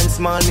 Waistline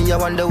small, me I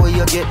wonder where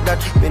you get that.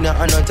 Me not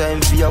have no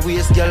time for your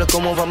waist, girl,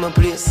 come over my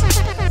place.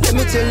 Let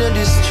me tell you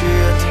this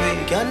straight.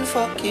 We can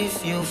fuck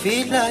if you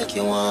feel like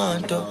you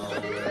want to,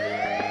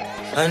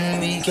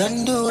 and we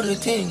can do the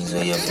things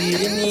where you feel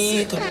you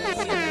need to,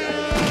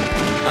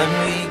 and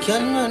we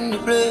can run the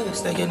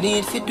place like you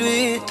need to do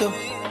it to.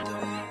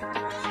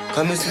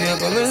 Come and swear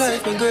up on my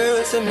life, my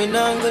girl, say me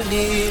not gonna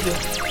leave you.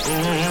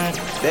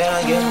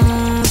 There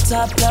again.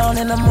 Top down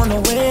and I'm on the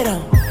way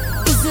down.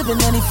 We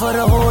sipping any for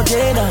the whole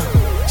day down.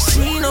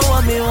 She know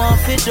what me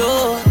want to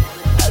do.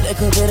 A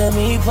little bit of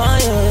me for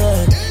you,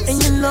 yeah.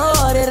 And you know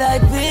that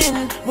I've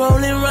been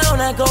rolling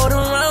round, I go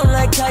around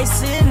like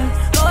Tyson.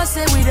 No, I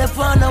say we the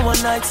fun of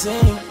one night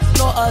team.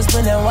 No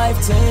husband and wife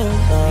team.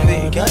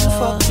 We can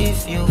fuck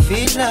if you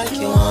feel like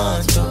you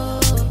want to,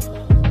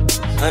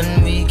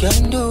 and we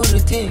can do the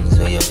things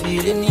where you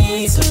feel you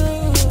need to,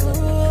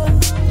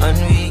 and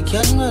we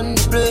can run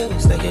the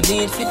place like you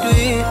need to do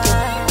it to.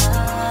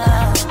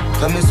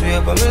 Come and swear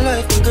up on my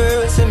life, my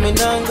girl, say me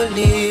not gonna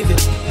leave you.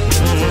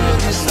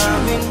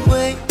 I've been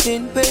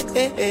waiting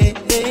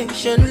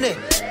patiently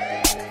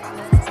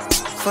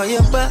for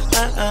your body,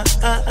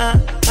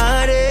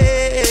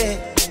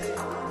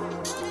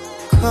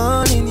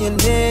 calling your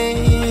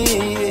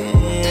name.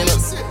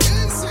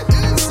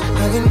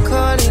 I've been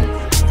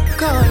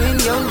calling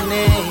your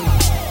name.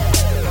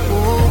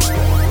 Ooh,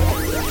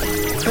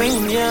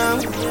 premium.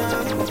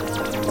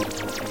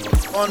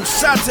 On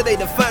Saturday,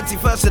 the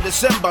 31st of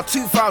December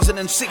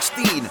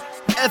 2016,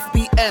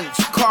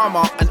 FBN's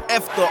Karma and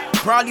F.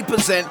 proudly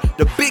present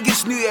the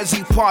biggest New Year's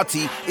Eve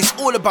party. It's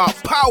all about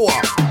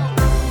power.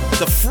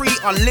 The free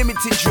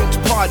unlimited drinks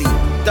party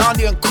down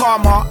there in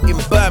Karma in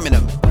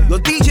Birmingham. Your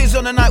DJs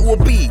on the night will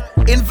be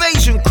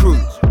Invasion Crew,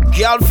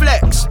 Gal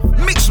Flex,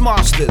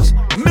 Mixmasters,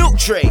 Milk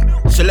Tray,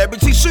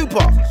 Celebrity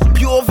Super,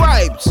 Pure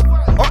Vibes,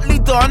 Hotly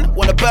Done,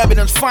 one of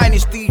Birmingham's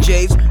finest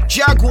DJs,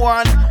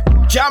 Jaguar,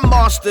 Jam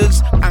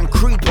Masters, and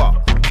Creeper.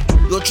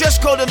 Your dress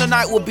code on the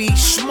night will be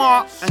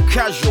smart and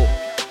casual.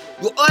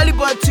 Your early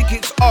bird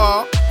tickets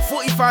are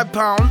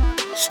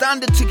 £45,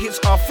 standard tickets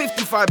are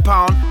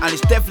 £55, and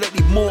it's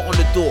definitely more on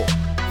the door.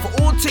 For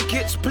all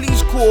tickets,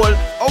 please call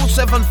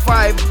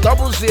 075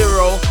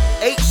 00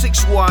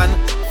 861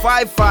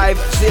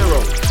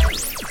 550.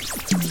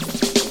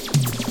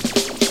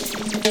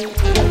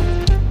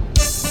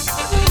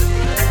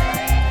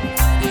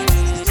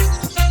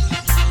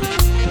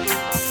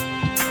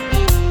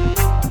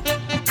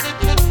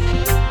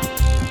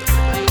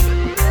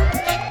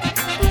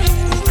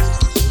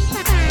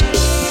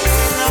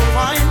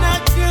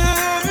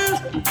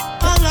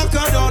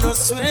 I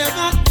swear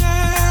that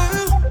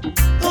girl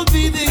will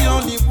be the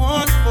only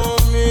one for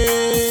me,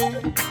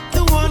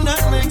 the one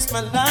that makes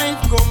my life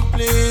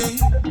complete.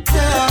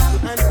 Yeah,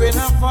 and when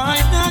I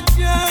find that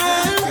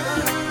girl,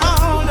 I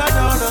hold her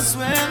down. I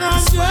swear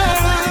that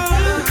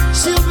girl,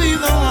 she'll be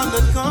the one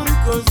that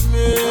conquers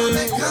me.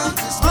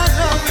 My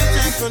love will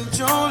take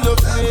control of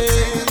me.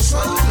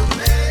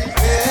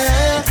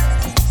 Yeah,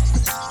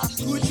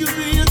 would you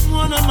be at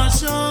one of my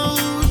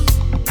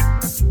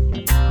shows?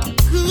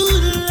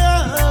 Good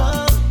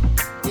love.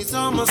 It's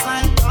almost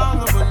like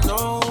all of a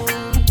no.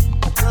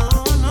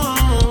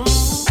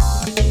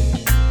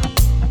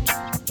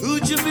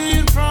 Would you be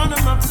in front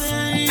of my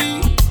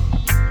face?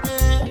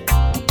 Yeah.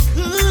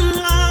 Good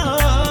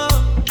love,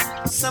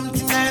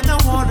 something that I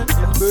wanna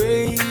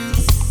embrace.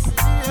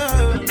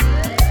 Yeah.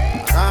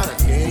 Got a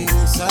king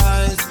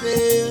size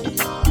bed,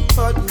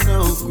 but no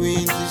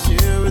queen to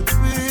share it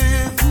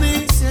with me.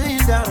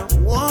 Saying that I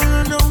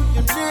wanna know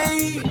your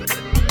name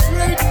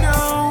right now.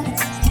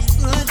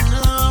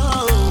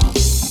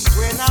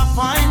 I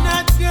find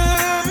that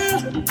girl,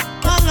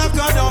 I look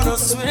her down, I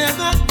swear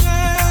that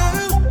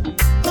girl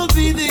will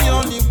be the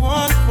only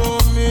one for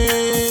me,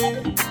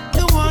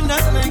 the one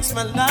that makes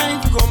my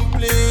life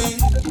complete.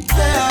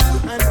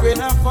 Yeah, and when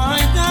I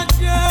find that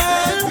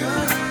girl,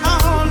 I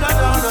hold her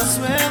down, I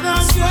swear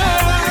that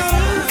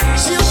girl,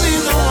 she'll be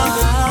the one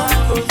that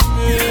conquers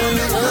me.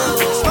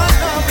 My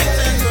love is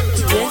in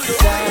control.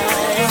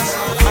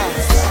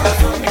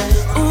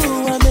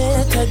 Ooh, I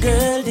met a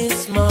girl this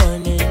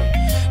morning.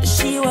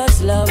 She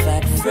was love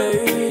at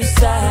first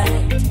sight.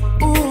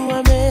 Ooh,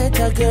 I met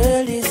a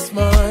girl this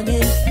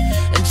morning,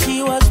 and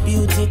she was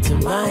beauty to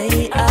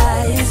my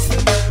eyes.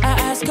 I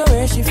asked her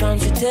where she from,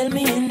 she tell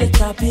me in the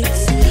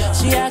tropics.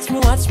 She asked me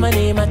what's my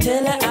name, I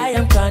tell her I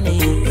am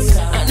Connie.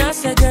 And I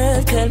said,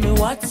 girl, tell me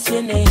what's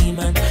your name,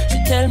 and she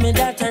tell me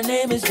that her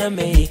name is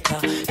Jamaica.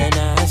 And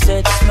I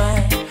said,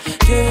 smile,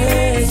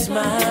 girl,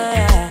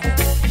 smile.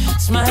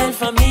 Smile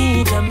for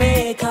me,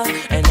 Jamaica.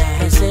 And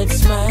I said,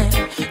 smile,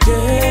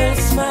 girl,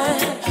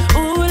 smile.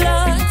 Ooh,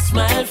 Lord,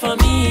 smile for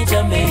me,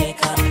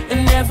 Jamaica.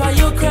 And never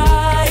you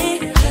cry,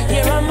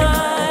 here am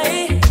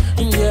I.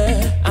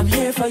 Yeah, I'm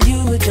here for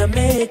you,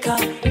 Jamaica.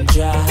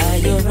 Dry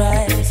your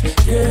eyes,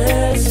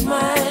 girl,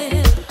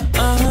 smile.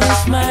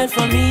 smile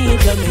for me,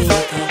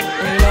 Jamaica.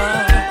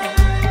 Lord.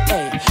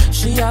 Hey,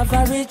 she have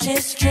a rich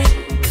history.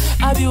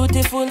 A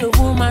beautiful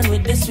woman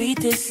with the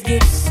sweetest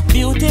gifts.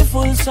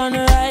 Beautiful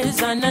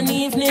sunrise and an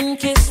evening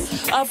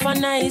kiss of a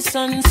nice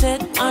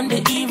sunset on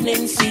the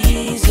evening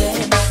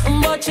season.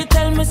 But she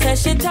tell me, say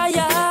she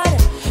tired.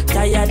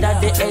 Tired of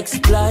the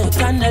exploit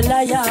and the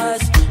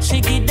liars.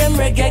 She give them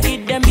reggae,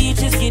 give them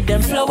beaches, give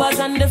them flowers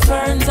and the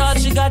ferns. All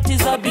she got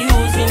is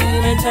abuse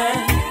in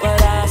return.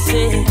 But I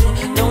say,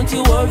 don't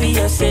you worry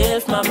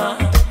yourself, mama.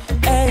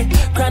 Hey,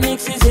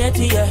 Chronix is here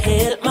to your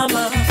help,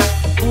 mama.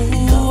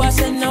 Ooh, I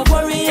said, no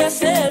worry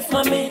yourself,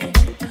 mommy.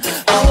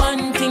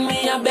 One thing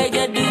me, I beg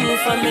you do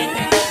for me.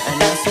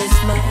 And I said,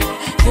 smile,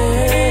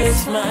 girl,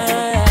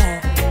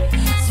 smile.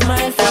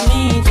 Smile for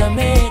me,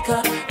 Jamaica.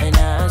 And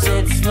I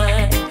said,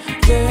 smile,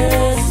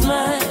 girl,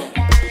 smile.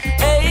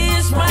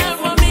 Hey, smile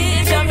for me,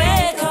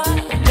 Jamaica.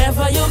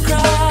 Never you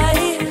cry,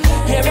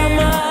 here am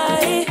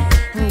I.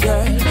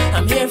 Girl,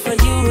 I'm here for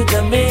you,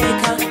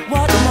 Jamaica.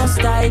 What must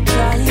I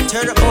try?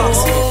 Turn up, boss.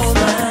 Oh,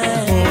 my.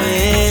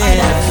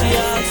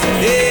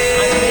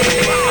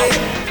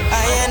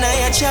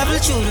 I travel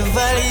through the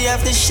valley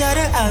of the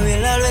shadow, I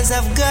will always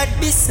have God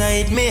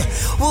beside me.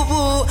 Woo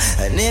woo.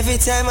 And every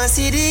time I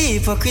see the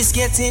hypocrites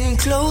getting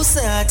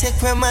closer, I take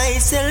for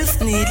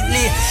myself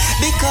neatly.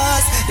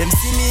 Because them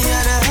see me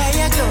on a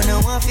higher ground, I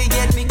want to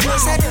get me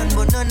closer down,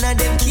 but none of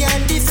them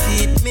can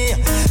defeat me.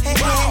 Hey,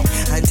 hey.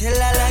 And tell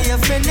all of your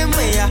friends them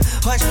way,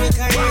 watch me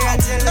career, I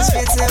tell the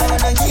straight, say one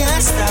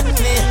can't stop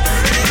me.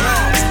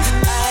 Because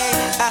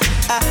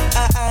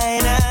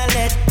I not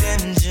let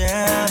them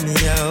jam me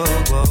out.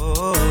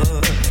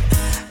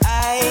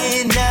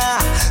 I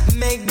nah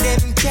make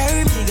them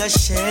carry me, go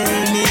shell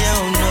me,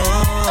 oh no.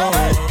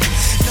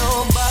 No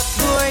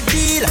backdoor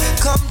deal,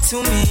 come to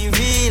me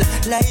real.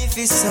 Life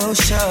is so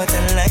short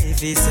and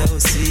life is so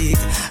sweet.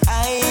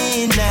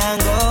 I nah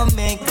go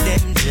make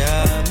them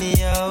jam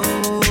me out.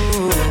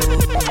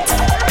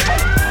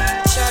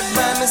 Shot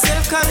by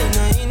myself, coming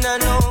in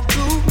no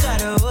crew.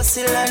 Gotta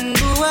hustle and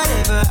do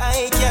whatever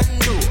I can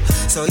do.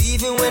 So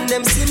even when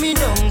them see me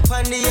down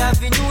on the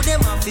avenue,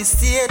 them have to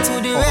stay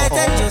to the right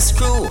and just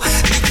screw.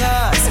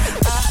 Because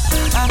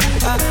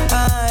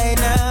I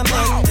nah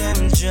make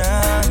them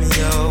jam,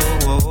 yo.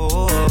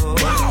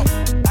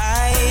 I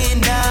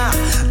nah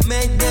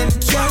make them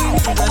carry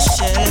me, go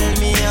shell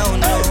me, oh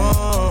no.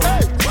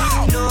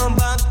 No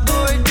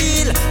backdoor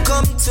deal,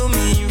 come to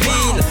me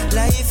real.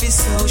 Life is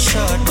so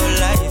short, but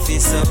life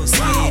is so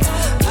sweet.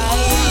 I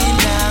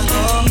nah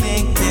go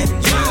make them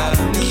jam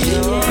me,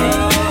 yo.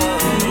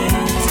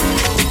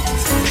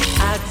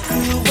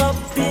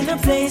 In a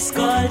place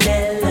called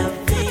La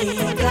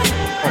Vega,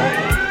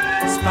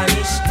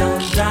 Spanish Town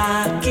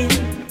rocking,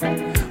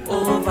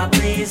 over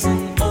prison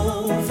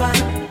over.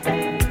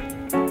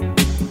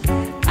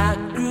 I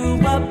grew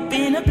up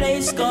in a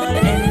place called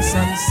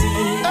Ensign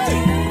City,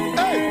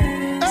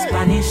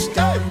 Spanish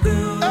Town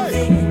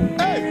grooving,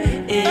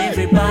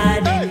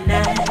 everybody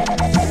nice.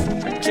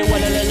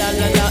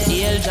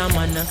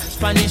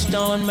 Spanish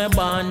Town, me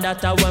born,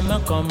 that's where me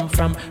come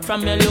from.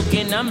 From me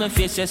looking at me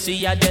face, you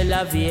see a De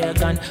La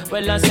Vegan.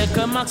 Well, I say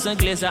come Max and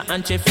Glazer,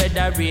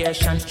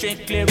 anti-federation.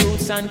 Strictly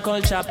roots and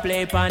culture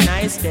play for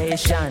nice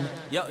station.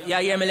 Yo,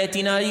 yeah, hear me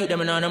letting all you,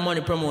 them on the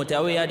money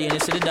promoter. We are doing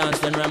this to the dance,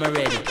 then I'm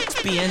ready.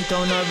 Spain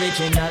Town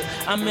original.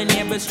 And my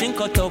neighbors drink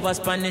out over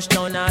Spanish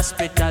Town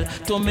hospital.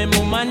 To me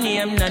mama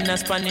name, Nana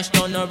Spanish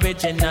Town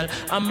original.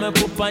 And my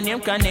papa name,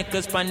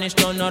 Kaneka Spanish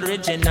Town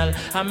original.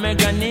 And my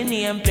granny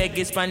name,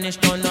 Peggy Spanish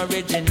Town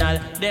original.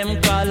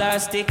 Them call her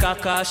sticker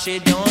cause she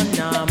don't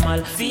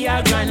normal. For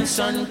your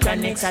grandson,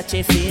 Chronic such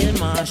a field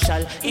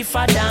marshal. If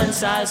I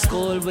dance all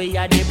school, we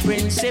are the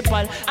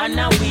principal. And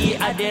now we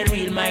are the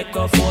real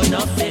microphone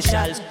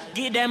officials.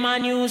 Give them a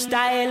new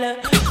style.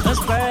 No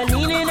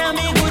spurling in a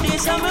me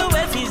goodies, some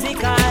well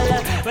physical.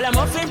 Well, I'm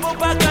offering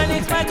Papa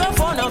Chronic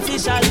microphone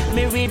official.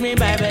 Me read me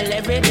Bible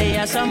every day,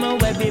 and some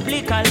well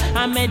biblical.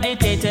 I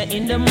meditate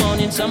in the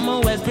morning, some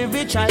well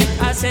spiritual.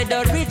 I said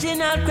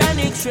original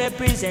Chronics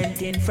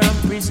representing from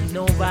prison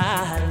over.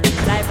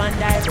 Life and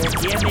direct,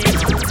 hear me.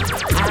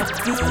 I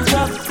grew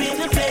up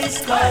in a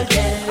place called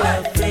De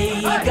La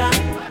Vega.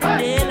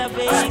 De La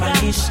Vega.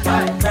 Spanish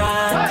Town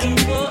rocking,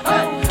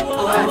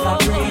 over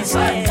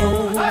prison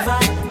over.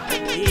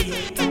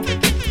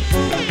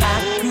 I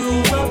grew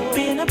up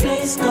in a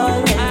place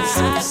called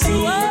Ensign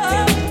City.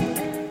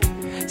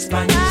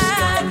 Spanish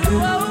Town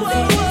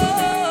grooving.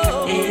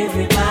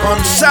 On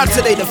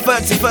Saturday, the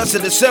 31st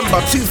of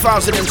December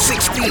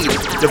 2016,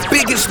 the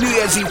biggest New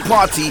Year's Eve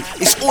party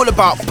is all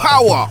about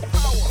power.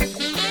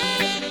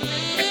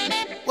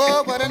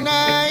 Whoa, what a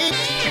night.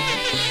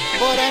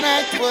 What a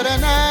night, what a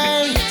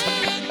night.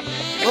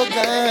 Oh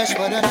gosh,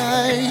 what a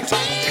night.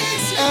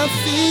 I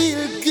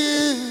feel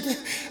good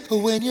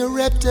when you're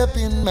wrapped up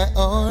in my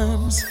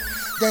arms,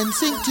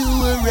 dancing to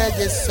a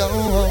reggae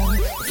song.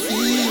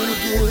 Feel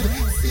good,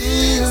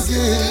 feel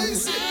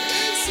good.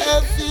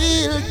 I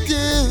feel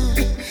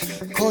good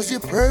Cause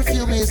your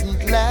perfume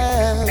isn't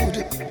loud,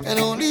 and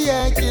only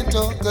I can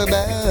talk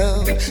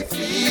about.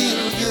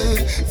 Feel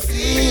good,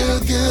 feel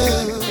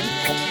good.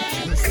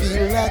 You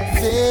feel like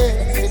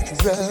velvet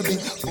rubbing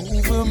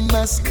over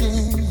my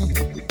skin.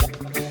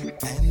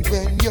 And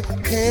when your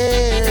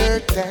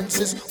hair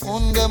dances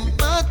under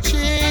my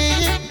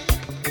chin,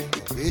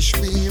 wish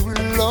we were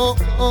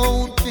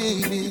alone,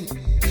 baby,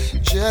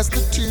 just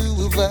the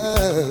two of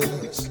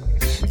us.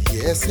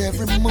 Yes,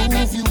 every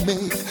move you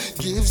make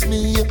gives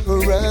me a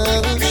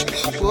rush.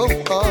 Oh,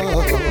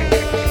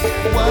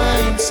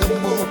 wine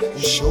some more,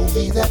 show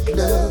me that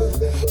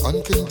love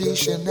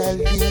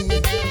unconditionally.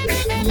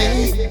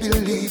 Make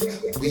believe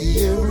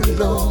we're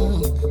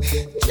alone,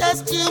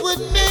 just you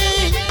and me.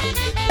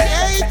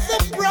 Take the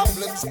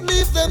problems,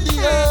 leave them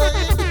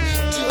behind.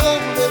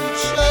 Don't let it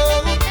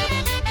show.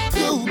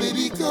 Go,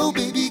 baby, go,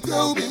 baby,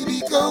 go,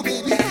 baby, go,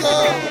 baby, go.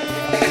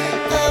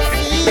 I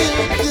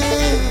feel good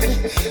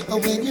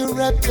when you're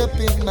wrapped up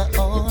in my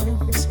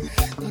arms,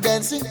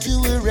 dancing to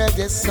a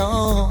reggae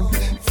song.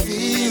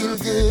 Feel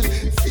good,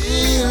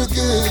 feel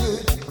good.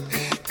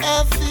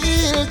 I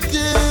feel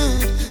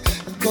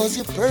good, cause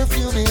your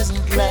perfume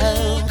isn't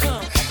loud,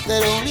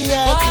 that only I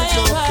can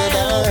talk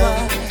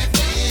about.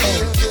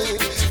 Feel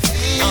good,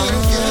 feel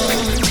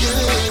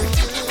good.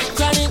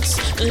 Chronics,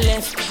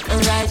 left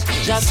and right,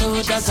 just so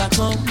does I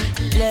come.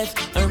 Left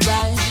and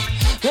right,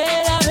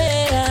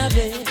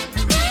 baby.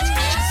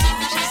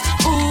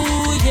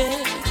 Ooh, yeah.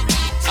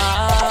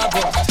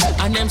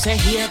 And them say,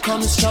 here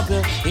comes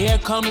trouble, here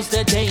comes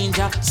the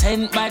danger,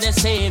 sent by the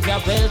Savior,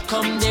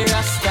 welcome the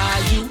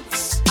Rasta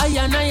youths. I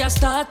and I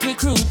start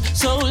recruit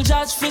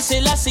soldiers for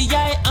Selassie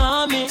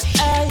army.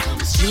 Ay.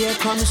 Here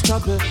comes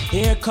trouble,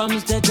 here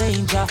comes the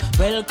danger,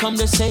 welcome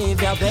the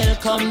Savior,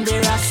 welcome the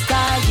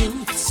Rasta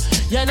youths.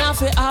 You know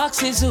fi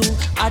ask is who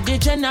at the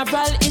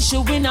general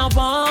issue we now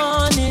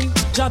warning.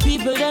 Job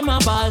people them a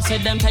ball,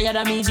 said them tired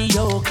of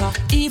mediocre.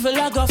 Evil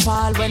a go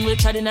fall when we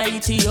tried in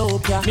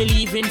Ethiopia. Me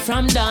leaving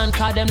from down,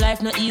 cause them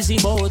life no easy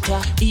boat.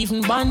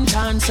 Even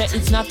Bantan said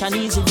it's not an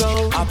easy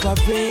road.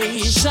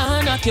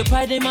 Operation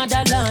occupy the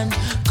motherland,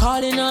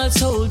 calling all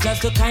soldiers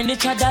to kindly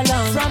tread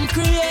along. From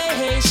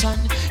creation,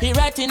 he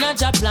writing a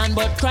job plan,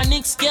 but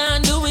Chronics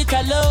can't do it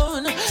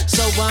alone.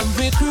 So I'm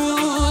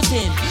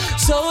recruiting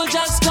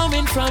soldiers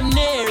coming from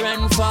near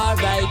and far.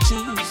 I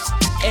choose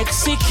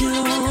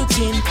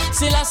executing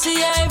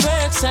Selassie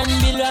works and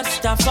be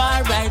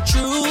Rastafari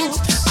true.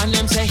 And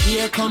them say,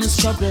 here comes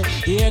trouble,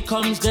 here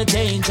comes the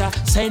danger,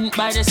 sent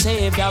by the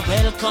Savior,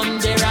 welcome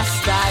the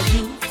Rasta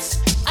youths.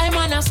 I'm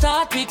gonna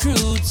start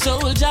recruit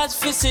soldiers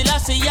for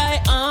Selassie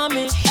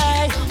army.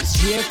 Ay.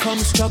 Here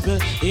comes trouble,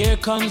 here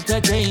comes the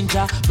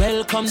danger,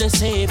 welcome the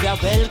Savior,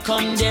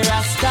 welcome the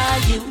Rasta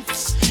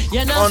youths.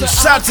 On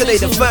Saturday,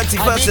 the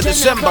 31st of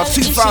December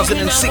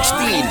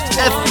 2016,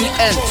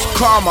 FBN's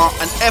Karma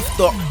and F.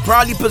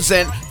 proudly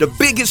present the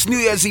biggest New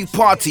Year's Eve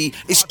party.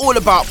 It's all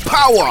about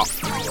power.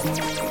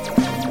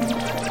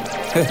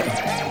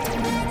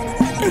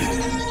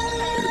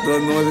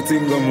 Don't know the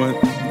thing, man.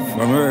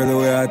 From early the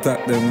way I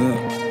attack them, you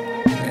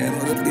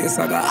know the place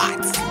I got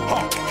hot.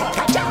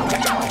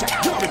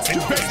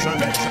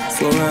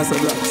 So nice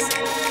and blacks.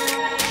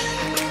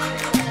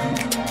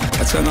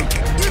 Watch out now.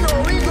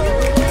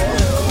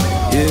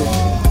 Yeah.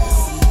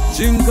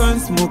 Drink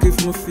and smoke if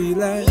me feel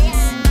like.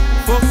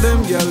 Fuck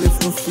them girl if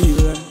me feel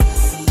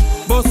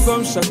like. Bust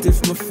some shot if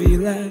me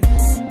feel like.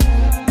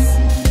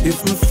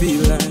 If me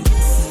feel like.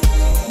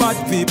 Bad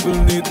people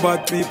need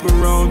bad people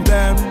round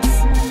them.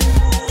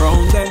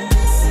 Round them.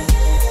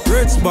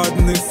 Rich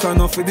badness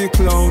enough for the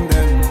clown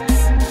them.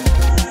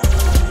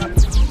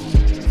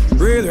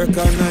 Real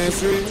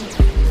recognize real.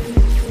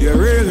 You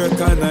real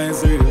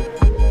recognize real.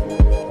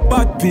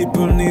 Bad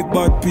people need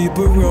bad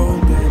people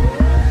round them.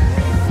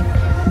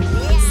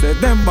 Say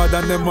them bad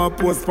and them a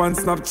post on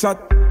Snapchat.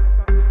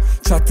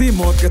 Chat him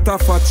out, get a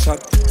fat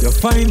shot. You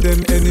find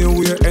them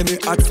anywhere, any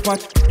hot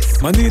spot.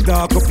 Money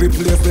dark up the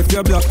place if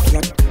you black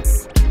flat.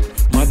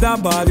 Mother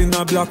ball in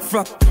a black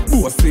flat.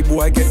 Bossy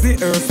boy get the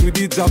earth with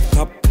the job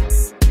top.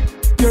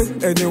 Yeah,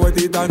 anywhere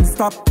they don't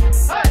stop.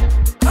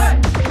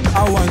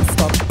 I won't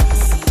stop.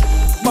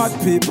 Bad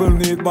people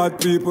need bad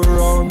people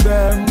round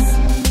them.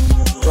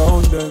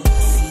 Round them.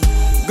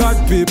 God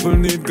people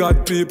need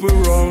God people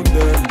round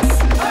them.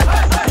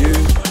 Yeah.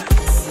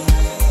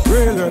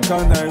 Real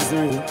recognize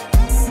real.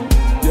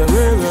 Yeah,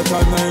 real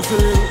recognize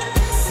real.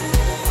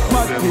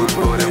 Bad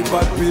people need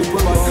bad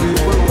people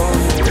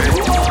round them.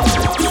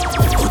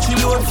 Put you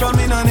load from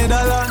in a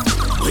Netherland.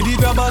 With the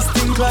grabbers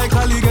think like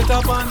Ali get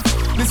up on.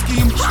 The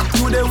scheme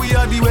today we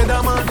are the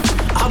weatherman.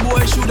 A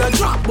boy shoulda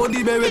drop but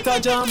the beretta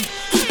jam.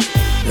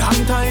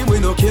 Long time we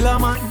no kill a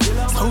man.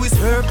 So we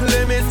circle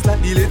lemons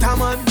like the little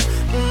man.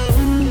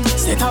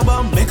 Set a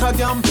bomb, make a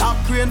damn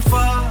black rain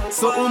fall.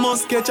 So we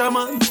must catch a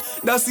man.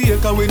 That's the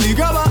echo when the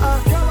grabber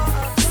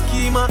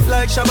schema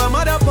like Shabba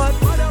Motherpot.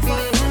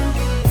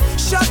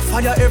 Shot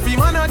fire, every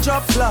man a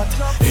drop flat.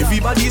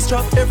 Everybody's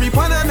trapped, every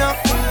pan a nap.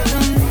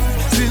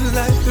 Still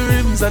like the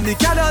rims and the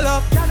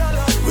Cadillac.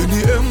 When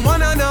the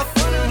M1 a nap.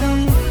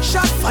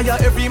 shot fire,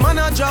 every man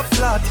a drop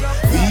flat.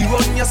 We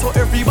run ya so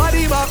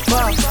everybody back.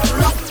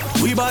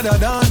 We badder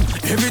than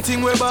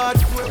everything we bad.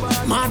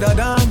 Madder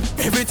than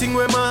everything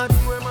we mad.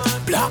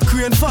 Black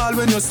rain fall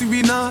when you see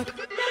we not.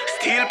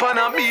 Steel pan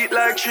a beat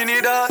like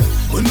Trinidad.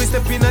 When we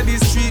step in the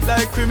street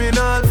like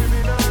criminal.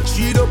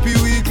 Cheat up you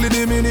weekly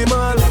the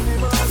minimal.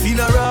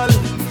 Funeral.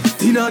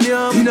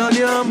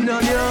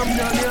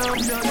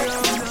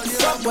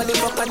 Fuck what the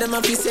fuck are them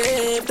a fi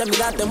safe. Them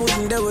that them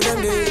wouldn't do with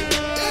them day.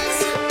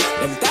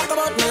 Them talk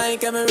about me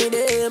like every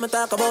day. Me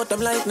talk about them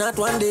like not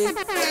one day.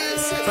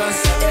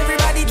 First,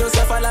 everybody just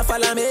a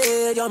follow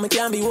me. Yo, me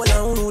can't be one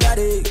on who that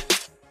day.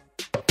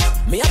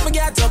 Me have to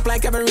get up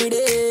like every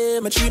day.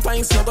 My 3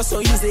 pints not go so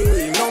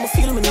easy. Now me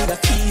feel me need a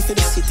key for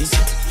the city.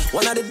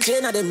 One of the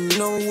gen of them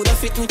know who that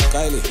fit me.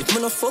 Kylie, if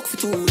me no fuck for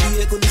 2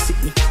 days, go to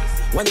sick me.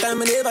 One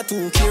time I never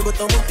too care, but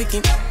I'm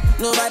picking.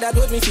 Nobody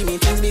do me for me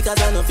things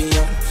because I know for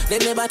you. They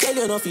never tell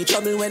you nothing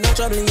trouble when I'm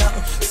troubling you.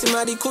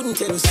 Somebody couldn't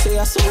tell you, say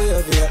I saw you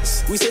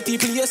obvious. We say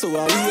people here, so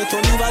I we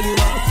turn the value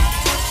now.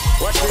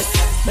 Watch this.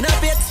 Me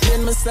not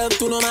explain myself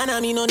to no man, I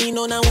mean no need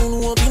no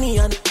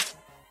opinion.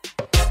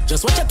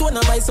 Just watch your tone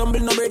and buy some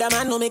bill, no brother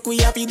man. No make we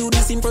happy do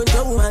this in front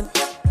of woman.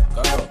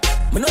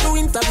 Me no do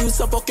interviews,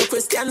 so fuck your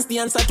questions. The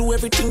answer to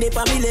everything they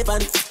for me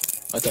relevant.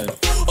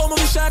 Oh, my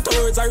short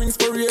words are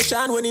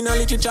inspiration. When in a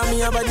literature, me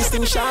have a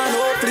distinction.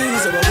 Oh,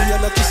 please, oh, we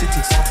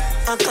electricity.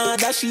 I can't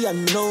dash it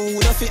and no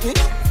one fit me.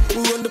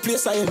 We run the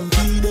place, I am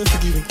them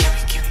forgive me.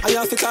 I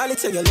have to call it,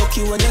 say you're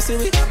lucky when you see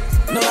me.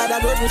 No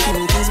other road me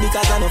feel things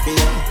because I know for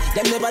you.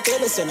 Them never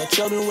tell us you're no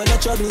trouble when I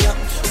trouble you.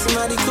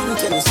 Somebody couldn't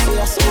tell us, say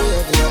I saw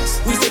you.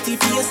 We say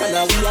TPS and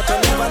now we are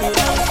coming value.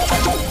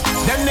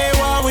 Them they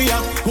want we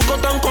are. Who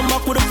got and come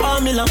back with a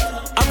formula.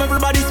 I'm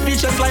everybody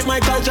speechless like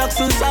Michael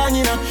Jackson song,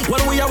 you know.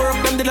 When we are work,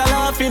 them did a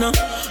laugh, you know.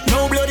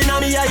 No blood in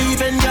me, I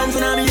even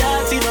Johnson in me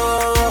heart, you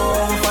know.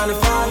 For the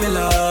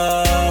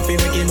formula, we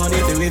making money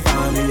to the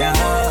formula.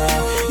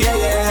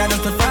 Yeah,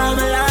 that's the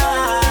formula.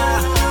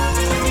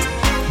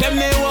 Them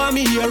they want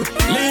me here.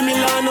 Leave me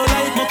alone, no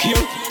like my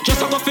cure.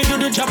 Just a go fi do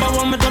the job, I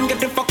want me done get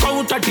the fuck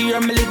out of here.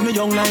 Me live my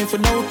young life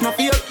without no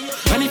fear.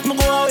 And if me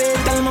go away,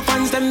 tell my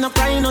fans them no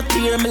cry, no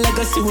tear. My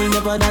legacy will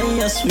never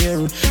die, I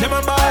swear.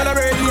 Never ball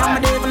already, I'm a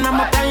devil,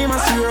 I'm a time, I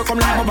swear. Come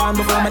like my band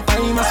before my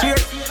time, I swear.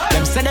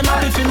 Them say them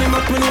happy for me,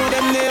 but me know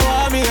them they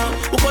want me,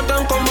 Who cut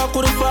and come back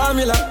with the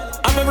formula.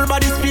 I'm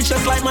everybody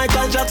speechless like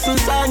Michael Jackson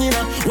song, you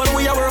know. When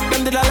we are work,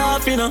 them did a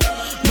laugh, you know.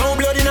 No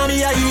blood in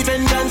me, I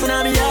even Johnson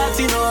in me heart,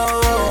 you know.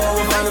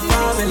 For the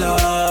formula,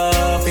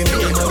 for me,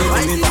 you know, we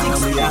do the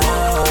formula.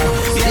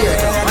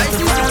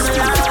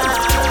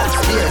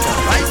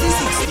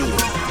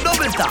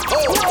 Double tap,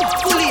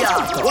 fully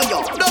out.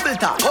 Double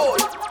tap,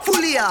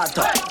 fully out.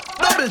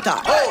 Double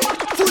tap,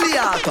 fully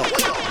out.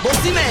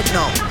 Bossy made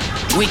now.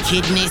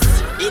 Wickedness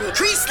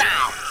increase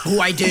now.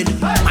 Boy dead,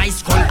 my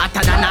skull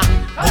hotter than a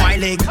boy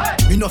leg.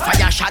 Me no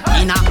fire shot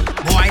in a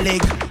boy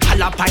leg.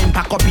 Jalapine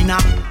pack up in a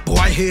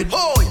boy head.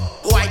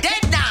 Boy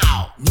dead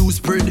now. News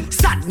spread,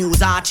 sad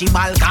news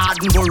Archibald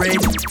garden go red.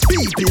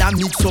 People a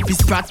mix up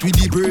his brat with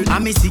the bread.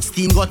 And me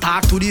 16 go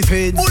talk to the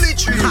feds. Bullet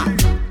tree.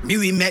 Me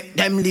we make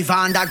them live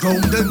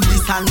underground. Them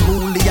listen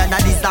only and a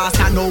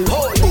disaster now.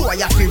 Boy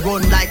you fi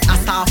run like a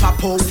staff a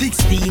pole.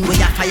 16 when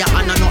you fire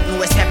and a nothing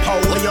we step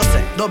out. What you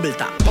say? Double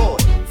tap,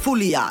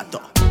 fully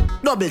auto.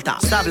 Double tap,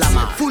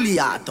 Stablama, fully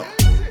auto.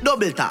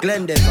 Double tap,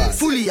 Glendale,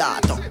 fully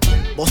auto.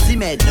 Bossy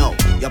made now,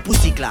 your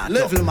pussy clan.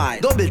 Level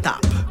mine, double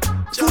tap,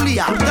 fully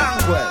auto.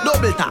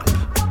 Double tap,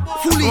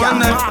 fully auto.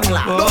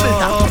 Double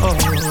tap,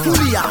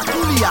 fully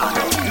auto.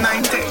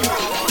 19.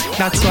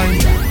 That's why.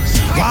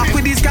 Walk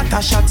with these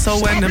scatter shots, so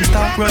when them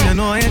start running,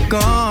 know it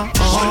gone.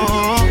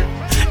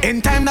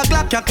 In time the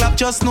clap, you clap,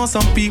 just know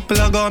some people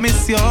are gonna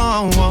miss you.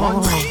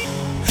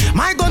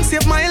 My gun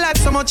saved my life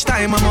so much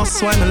time, I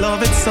must wanna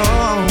love it so.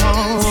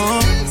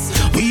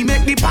 We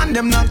make the pan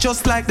them not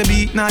just like the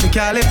beat, not the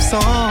calypso.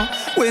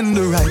 When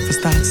the rifle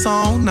starts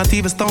sound, not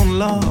even stone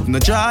love. No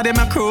draw them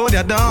a crow,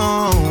 they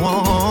down.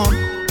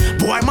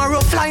 Boy, my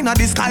rough line at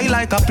the sky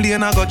like a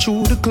plane, I go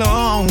through the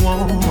clown.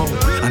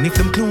 And if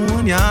them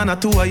clone, yeah,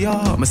 not two of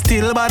y'all, me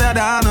still better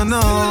than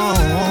no.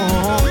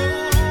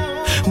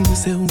 Who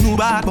say who know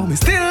bad, but me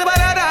still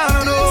better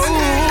than no.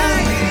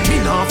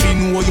 If you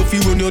know you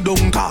feel run your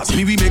down cast.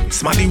 Me we make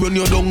money run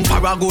your down for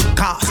a good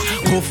cast.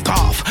 Cuff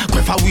cough,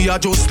 queffa we a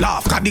just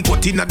laugh. Cause the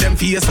cut in a them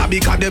face a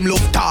because them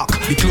love talk.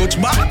 The clutch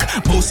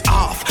back, bust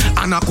off.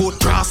 And a cut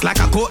cross like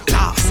a cut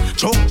last.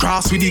 Choke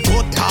cross with the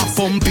cut off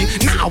pumpy.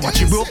 Now watch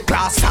you broke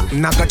glass,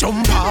 something I go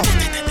jump off.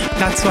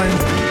 That's why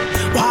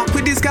walk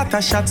with this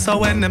scatter shot, so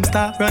when them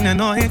start running,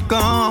 know it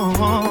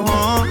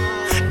gone.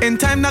 In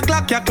time the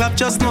clock ya clap,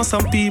 just know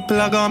some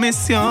people are gonna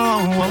miss you.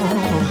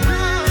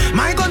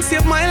 My gun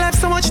saved my life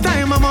so much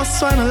time, I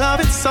must wanna love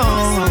it so.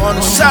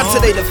 On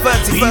Saturday the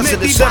 31st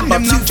of December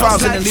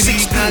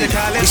 2016,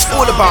 it's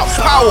all about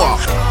power.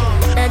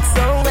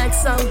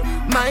 XOXO,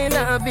 my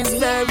love is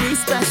very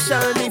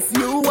special. If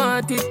you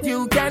want it,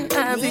 you can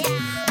have it.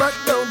 But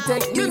don't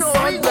take me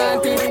for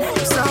granted.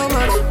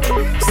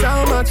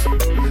 So much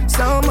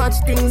So much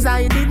things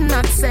I did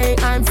not say.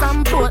 I'm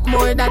from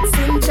Portmore, that's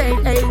in J.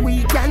 Hey,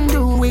 we can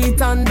do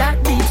it on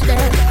that beach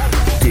there.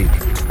 Tick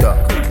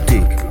tock,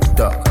 tick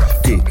tock,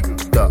 tick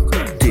tock,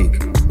 tick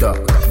tock.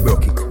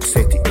 Broke it,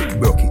 set it,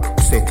 broke it,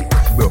 set it,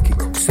 broke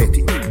it, set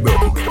it,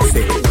 broke it,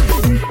 set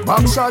it.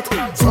 Back shot,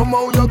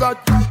 somehow you got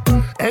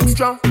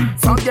extra.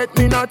 Forget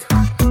me not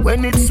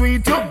when it's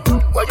sweet. You,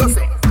 what you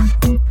say?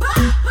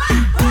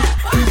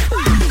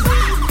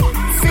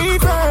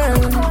 Fever,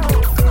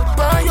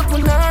 buy your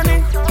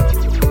punani.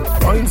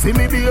 Wine for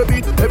me,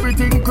 baby,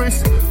 everything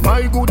crisp.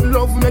 My good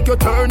love make you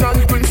turn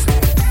and crisp.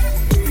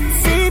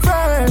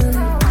 Fever,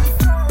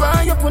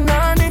 buy your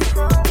punani.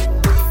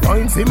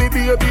 Wine for me,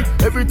 baby,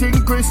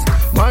 everything crisp.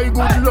 My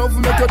good love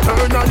make you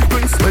turn and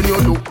crisp. When you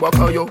look back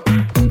at you,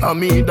 I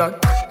mean that.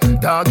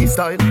 Doggy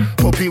style,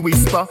 puppy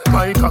whisper.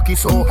 My cocky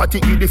so hot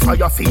it give the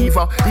fire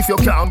fever. If you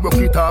can't broke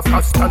it off,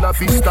 hasta la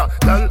vista.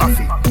 Girl,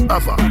 affy,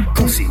 ava,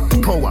 pussy,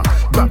 power,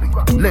 grab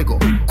it, Lego,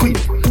 queen,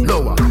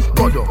 lower,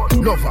 godo,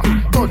 lover,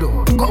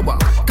 godo, cover,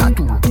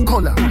 tattoo,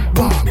 color,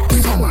 warm,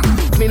 summer.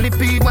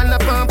 Millipede, one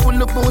up and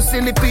pull up,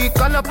 silly pea,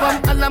 color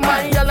pump, all of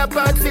my yellow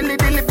part, Philly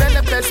dilly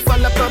bella best,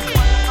 fall up.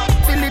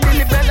 Philly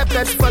dilly bella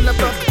best, fall up.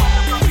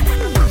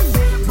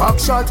 Back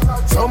shot,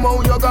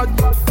 somehow you got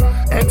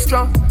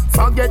extra.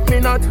 Forget me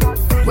not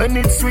when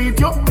it's sweet,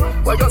 yo.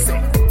 What you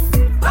say?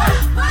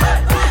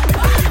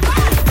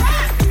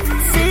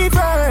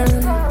 Fever,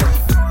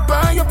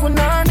 buy your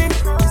punani.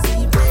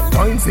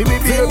 Wine for me,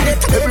 baby,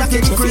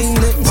 everything crisp.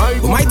 My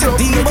good might have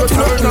deal, but turn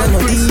nothing and no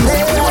crisp.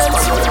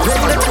 demons.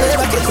 When the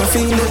clever get my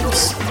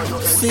feelings.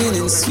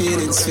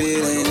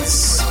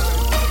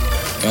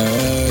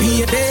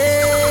 Be a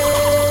day.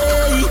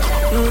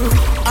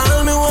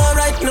 All me want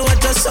right now are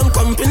just some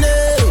company.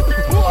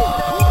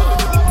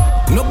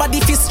 Nobody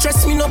fi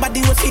stress me,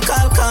 nobody will fi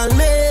call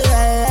me.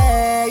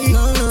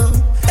 No.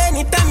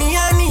 Anytime me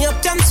honey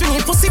up, can swing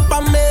it, pussy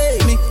pa me.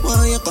 Me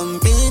want your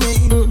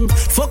company.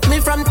 Fuck me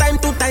from time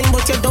to time,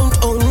 but you don't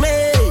own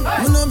me.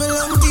 Me no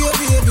belong to you,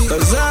 baby.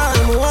 Cause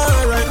I'm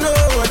one right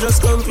now, I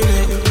just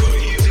company.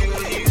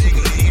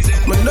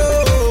 Me no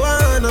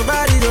want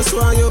nobody, just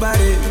want your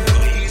body.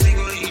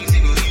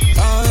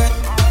 Oh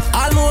yeah.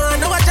 All me want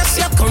now, I just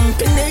your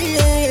company.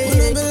 Me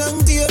no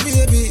belong to you,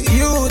 baby.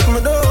 Youth, me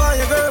no want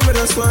your girl, me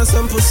just want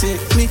some pussy.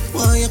 Me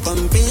want your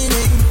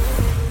company.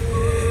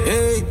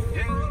 Hey.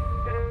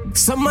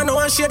 Some man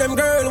want share them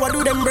girl, what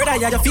do them brother?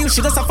 Yeah, you feel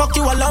she just a fuck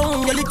you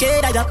alone, you look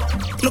at ya.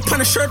 Look on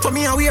the shirt for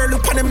me and wear,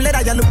 look on them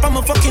leather, ya. Look on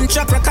my fucking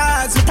chakra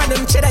cards, look on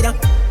them cheddar, ya.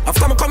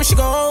 After me come, she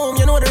go home,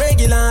 you know the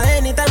regular.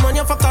 Anytime when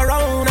you fuck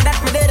around, and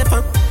that me dead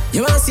fun.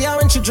 You want see her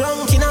when she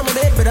drunk in my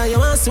bed, brother. You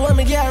want see when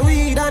me get her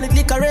weed and it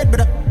lick a red,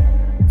 brother.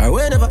 Or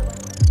whenever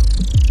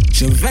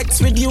she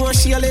vex with you and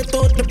she a let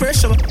out the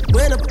pressure.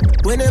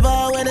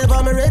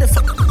 Whenever me ready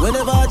for.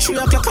 Whenever 3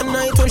 o'clock at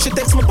night when she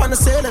text me on the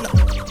cellular.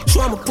 She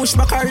want me push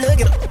back her leg,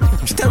 you know.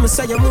 She tell me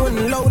say you're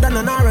moaning loud and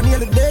an hour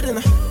nearly dead, you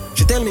know.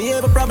 She tell me you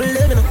have a problem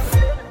living, you know.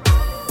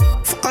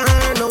 Fuck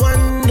her no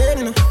one dead,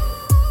 you know.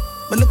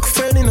 But look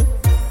friend, you know.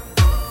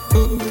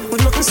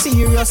 But nothing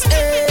serious,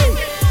 hey.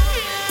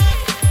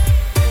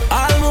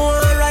 All me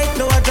want right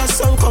now I just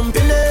some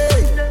company.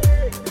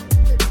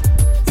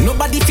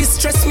 Nobody fi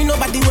stress me,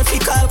 nobody will fi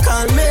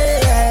call me.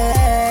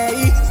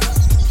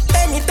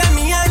 Anytime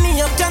me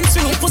honey up, can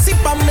swing it, pussy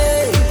pa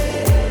me.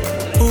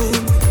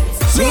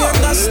 Me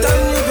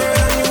understand you, girl,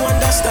 and you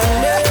understand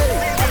me.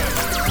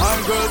 My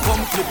girl,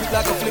 come flip it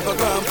like a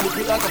flippergram, flip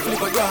it like a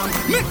flippergram.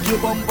 Make your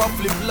bumper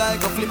flip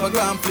like a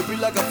flippergram, flip it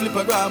like a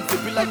flippergram,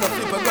 flip it like a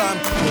flippergram.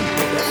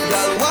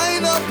 Girl,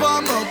 wind up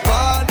on my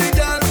body,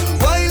 girl.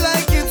 Why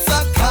like it's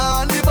a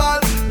carnival?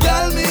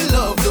 Girl, me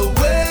love the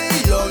way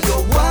you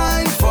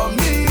wine for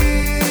me.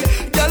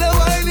 Girl, your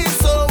wine is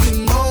so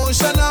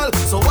emotional.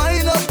 So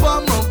wind up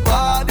on my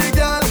body,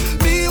 girl.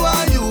 Me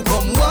while you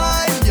come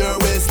wine your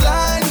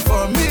waistline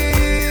for me.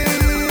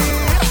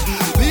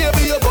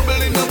 Baby, you're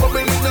bubbling,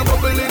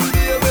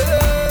 baby.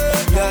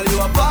 Girl, you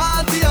a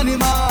party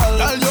animal.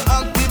 Girl, you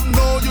active,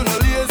 no, you no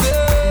lazy.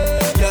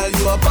 Girl,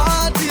 you a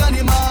party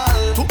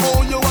animal. To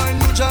own your wine,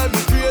 you drive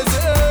me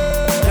crazy.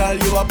 Girl,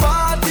 you a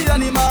party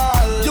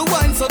animal. You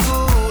wine so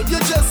good, you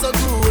just so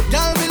good.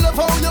 Girl, me love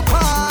how you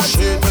party. She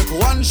take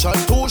 1 shot,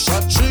 2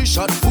 shot, 3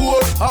 shot,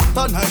 4.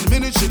 After 9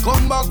 minutes, she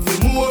come back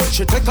for more.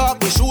 She take off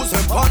the shoes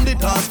and pound the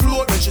dance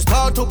floor. Then she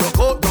start to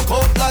broke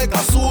out like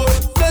a sword.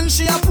 Then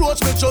she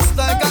approach me just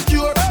like a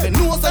cure. Me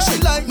know that she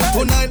like me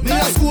tonight, me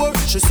a score.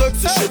 She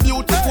sexy, she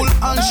beautiful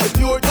and she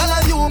pure.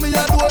 Girl, you me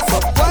adore. So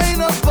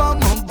wind up on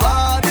my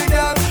body,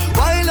 girl.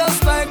 Wind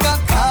us like a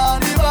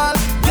carnival.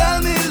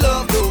 Girl, me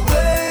love the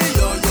way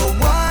you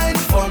wine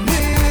for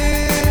me.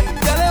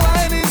 Girl, your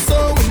wine is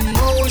so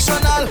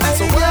emotional.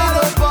 So wind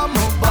up on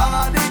my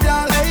body,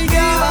 girl. Girl, you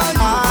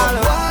can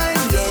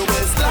wine your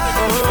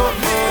waistline for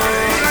me.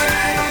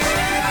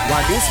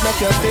 What this make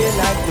you feel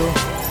like though?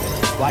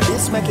 What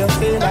this make you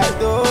feel like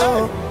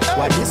though?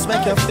 What this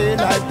make you feel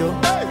like though?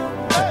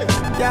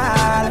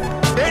 Girl,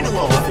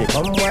 if you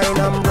come wine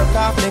and broke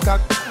off me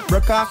cock,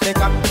 broke off me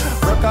cock,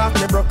 broke off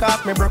me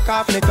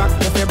cock.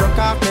 If you broke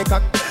off me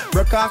cock,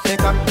 broke off me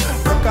cock,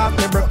 broke off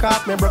me, broke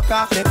off me, broke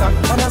off me cock.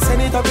 Wanna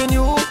send it up in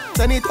you,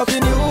 send it up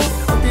in you,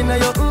 up in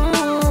your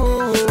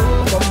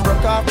come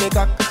broke off me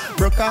cock,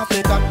 broke off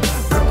me cock,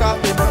 broke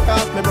off me, broke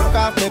off me, broke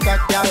off me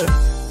cock, girl.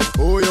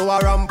 Who you a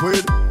ramp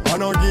with?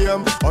 On a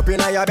game, up in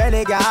your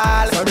belly,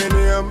 girl. Say me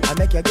name, I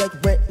make you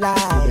get wet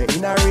like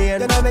in a rain.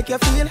 Then I make you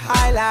feel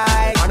high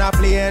like on a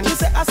plane. She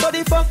say I saw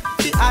the fuck,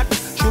 the act.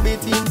 Should be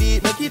team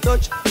beat, make it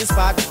touch the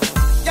spot.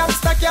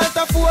 Youngster can't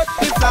afford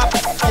the flap,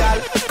 girl.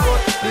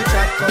 Cut the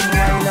chat, come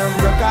wine and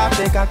broke off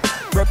the cock,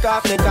 broke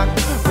off the cock,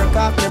 broke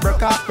off me,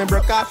 broke off me,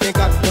 broke off the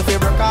cock. You feel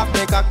broke off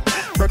the cock,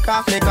 broke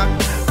off the cock,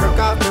 broke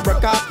off me,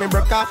 broke off me,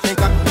 broke off the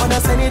cock. Wanna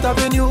send it up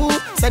in you,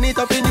 send it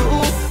up in you,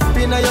 up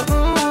in your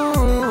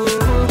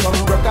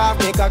come broke off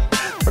me cock,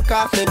 broke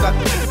off me cock,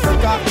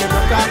 broke off me,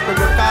 broke off me,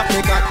 broke off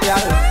me cock,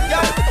 girl.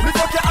 Girl, me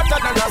fuck you hotter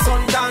than a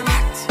suntan.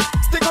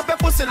 Stick up your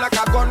pussy like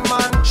a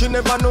gunman. She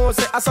never knows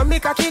say I saw me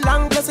cocky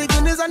long. Plus the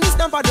guineas and the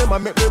stamp of them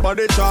and make me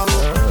body strong.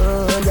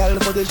 Girl,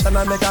 position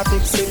and make her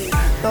fix it.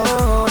 No,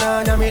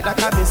 you make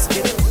like a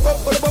biscuit.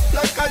 Bubble up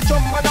like a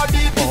drum and a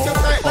beat it. You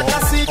night like a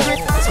secret.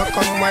 So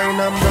come wine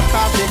and broke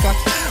off me cock,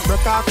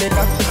 broke off me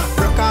cock,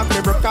 broke off me,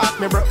 broke off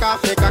me, broke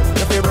off me cock.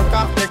 You feel broke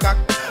off me cock,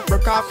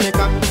 broke off me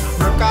cock,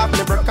 broke off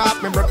me, broke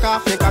off me, broke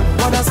off me cock.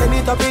 Wanna send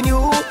it up in you,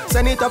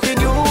 send it up in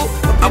you.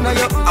 I want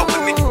me, I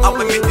want me, I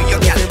want me do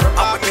your girl.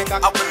 I want me, I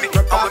want me,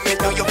 I want me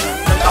do your,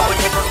 I want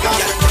me do your girl.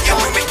 You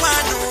want me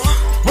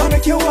wanna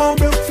make you want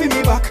broke for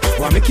me back.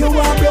 Want make you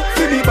want broke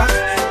for me back.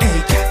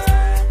 Hey cat,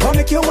 want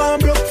make you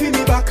want broke for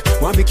me back.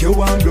 Want make you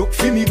want broke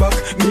for me back.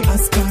 Me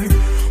ask her.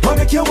 Want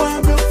make you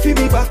want broke for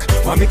me back.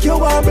 Want make you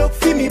want broke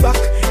for me back.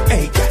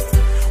 Hey cat.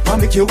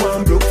 Want make you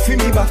want broke for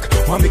me back.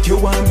 Want make you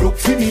want broke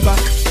for me back.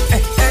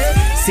 Hey, hey.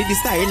 See the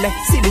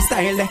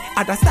style,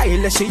 other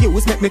style she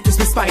use make me twist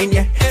my spine,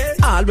 yeah.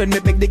 All when me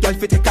make the girl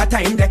fi take her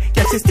time, there.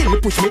 Yeah, she still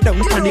push me down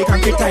on the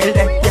concrete tile,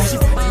 there. Yeah, she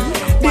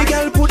the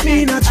girl put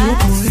me in a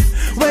choke hole,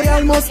 where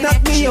almost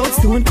knock me out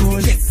stone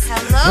cold.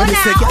 When me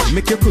say girl,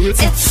 make you cool,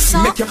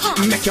 make you.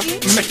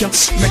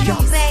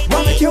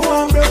 Want make you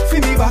want broke for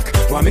me back.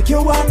 Want make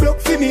you want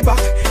broke for me back.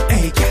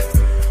 Hey, girl.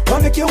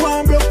 Want make you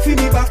want broke for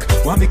me back.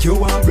 Want make you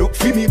want broke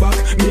for me back.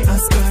 Me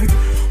ask her.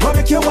 Want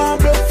make you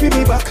want broke for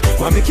me back.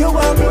 Want make you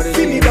want broke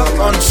for me back.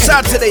 On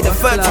Saturday the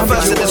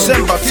 31st of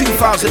December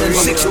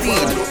 2016,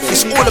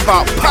 it's all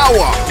about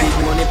power. Big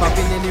money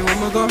popping anywhere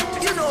we go.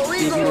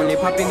 Big money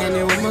popping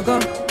anywhere we go.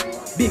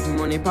 Big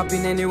money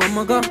popping anywhere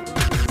we go.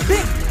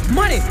 Big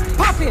money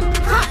popping.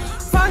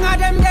 Fang of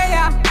them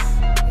there.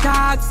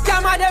 Tag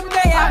scam of them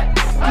there.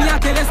 Me a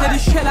tell you say the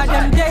shell of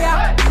them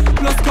there.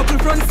 Plus couple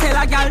front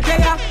seller gal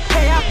there.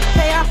 Hey,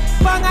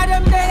 fang of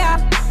them there.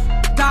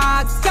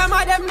 Tag scam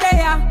of them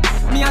there.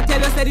 Me a tell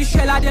you say the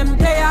shell of them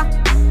there.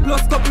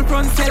 Plus couple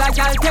front seller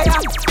gal there.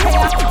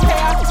 Hey,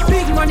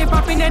 big money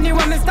popping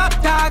anywhere me stop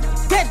tag.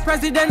 Dead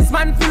presidents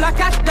man full of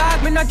cash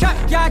dog. Me no drop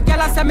yard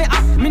gal I say me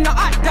up. Me no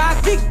hot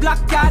dog. Big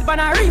black card but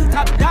a real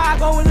top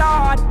dog. Oh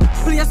lord,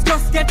 place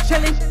just get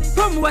chilly.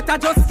 From what I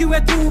just give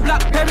it to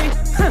Blackberry.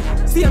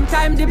 Same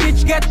time the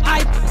bitch get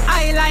hype.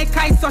 I like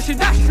ice so she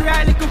dash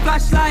real little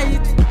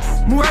flashlight.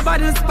 More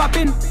bottles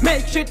popping,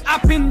 make shit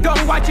happen.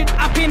 Don't watch it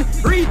happen.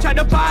 Reach at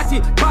the party,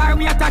 bar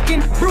we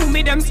attacking. Room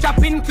me them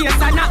strapping, case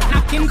I not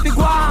knocking to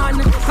go on.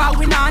 Cause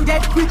we not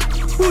dead quick.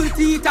 Full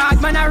teeth hard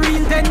man a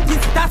real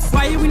dentist. That's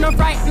why we no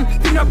frighten,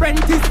 we no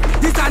apprentice.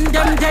 This and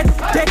them dead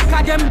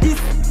cause them this.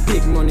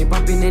 Big money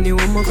popping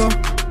anywhere we go.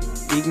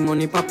 Big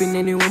money popping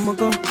anywhere we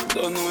go.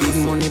 Big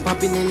money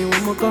popping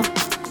anywhere we go.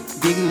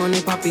 Big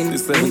money popping.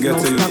 This time get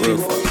to you, bro.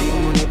 Big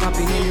money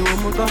popping anywhere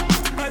we go.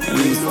 And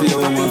you stay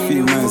home and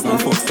feel nice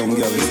and fuck some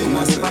girl with some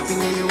nice.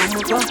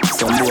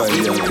 Some boy,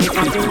 yeah.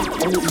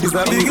 It's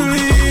a big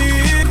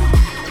league.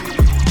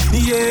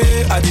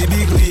 Yeah, at the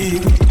big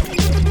league.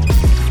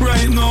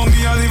 Right now,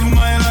 me I live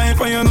my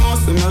life and you know,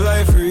 see my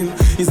life real.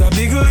 It's a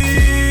big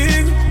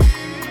league.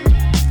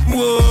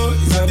 Whoa,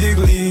 it's a big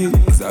league.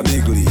 It's a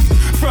big league.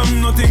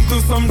 From nothing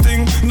to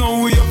something,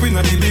 now we up in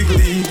the big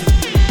league.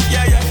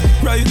 Yeah.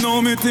 Right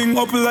now, me thing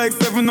up like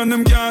 7 on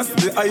them cars,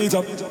 the eye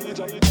job.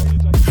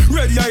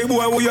 Ready eye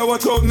boy, who you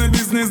watch out in the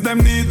business, them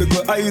need the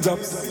good eye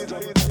jobs.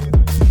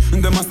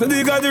 And them master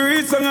they got the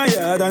reach on a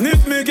yard, and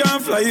if me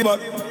can't fly back.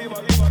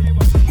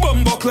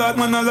 Bumbo clot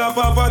man a laugh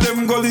off of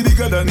them gully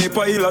bigger than a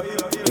pilot.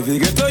 If you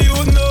get a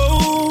you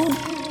know,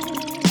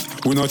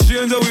 we not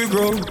change how we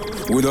grow.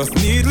 We just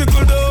need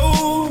little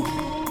dough.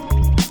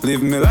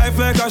 Live me life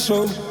like a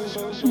show.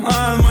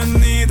 All man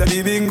need a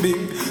the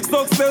big.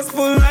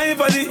 Successful life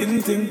are the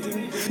in thing.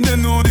 They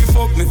know the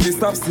fuck me fi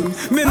stop sing.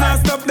 Me not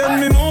stop then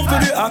me move to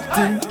the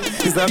acting.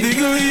 It's a big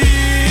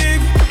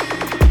league.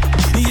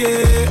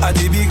 Yeah, a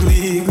the big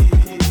league.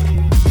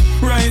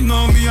 Right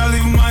now me I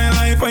live my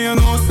life and you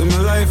know see my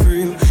life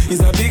real.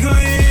 It's a big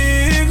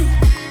league.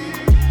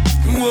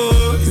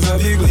 Whoa, it's a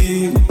big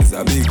league. It's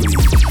a big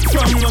league.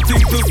 From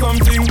nothing to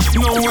something,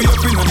 now we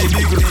up in the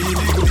big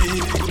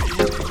league.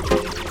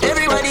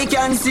 Everybody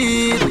can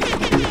see it.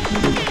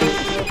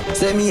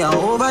 Say me I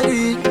overdo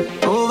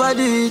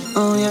it,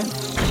 oh yeah.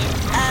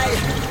 Aye.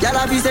 Gyal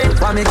a be say,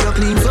 why make you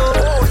clean so?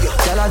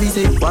 Gyal a be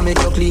say, why make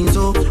you clean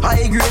so?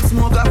 High grade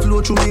smoke a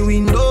flow through me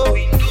window.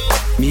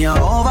 Me a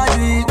overdo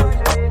it.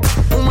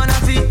 Woman a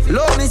feel,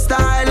 love me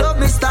style,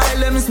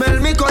 let me smell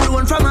me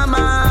cologne from my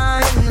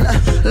mind.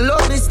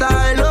 Love me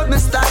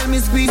style, me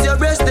squeeze your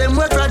breast, them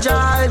we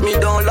fragile. Me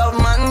don't love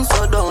man,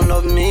 so don't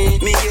love me.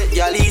 Me get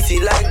gyal easy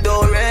like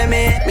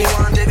Doremi. Me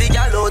want every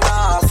gyal out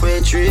halfway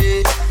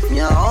tree. Me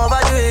a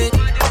overdo it.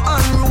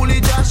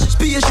 Unruly Josh,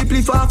 spaceship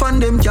far from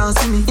them can't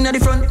see me. Inna the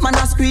front, man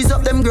I squeeze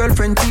up them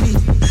girlfriend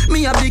TV.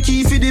 Me have the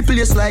key for the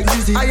place like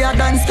Dizzy. Higher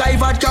than Sky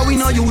Vodka, we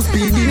no use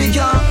PD. Me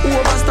can't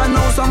overstand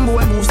now, some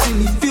boy move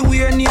silly. Fi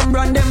wear name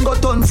brand, them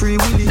got on free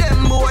willy.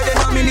 Them boy they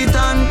no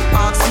militant,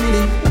 ask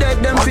Millie.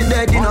 Dead them fi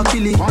dead, in a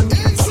killie.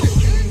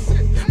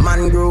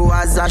 Man grow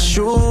as a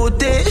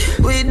shooty.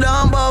 We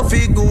don't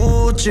buffy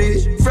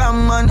Gucci.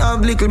 From man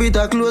have little bit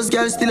of clothes,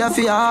 girl still a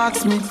fi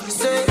ask me.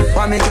 Say,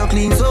 why make you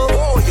clean so?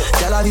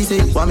 Girl a be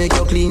say, why make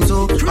you clean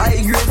so?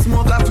 High grade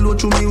smoke a flow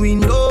through me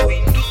window.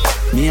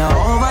 Me a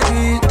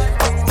overdo it.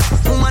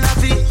 Woman a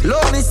fi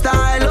love me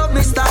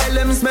style,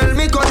 let me smell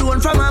me cologne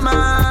from my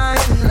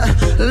mind.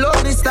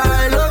 Love me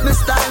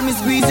style, me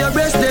squeeze your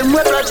breast, them we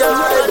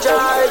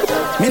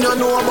fragile. Me no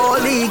know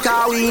about league,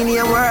 cause we in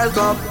a World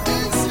Cup.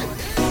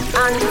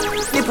 And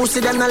the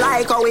pussy them no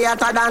like how we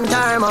hotter than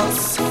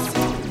thermos.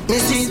 Me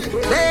see,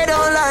 they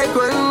don't like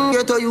when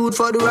get a youth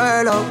for the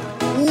world up.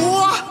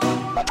 What?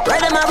 Where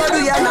them a go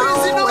do ya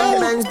now? When the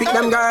men pick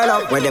them girl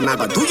up, where them a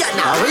go do ya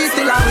now? Are we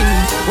still a win?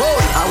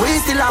 Are we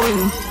still a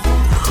win?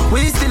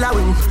 We still a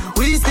win.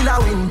 We still a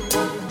win.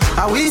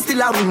 Are we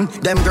still a win?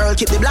 Them girl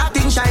keep the black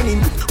thing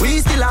shining.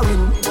 We still a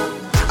win.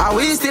 Are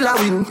we still a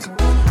win?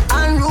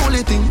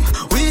 Unruly thing.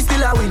 We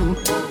still a win.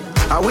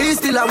 Are we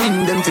still a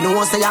win? Them fi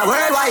know say a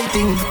worldwide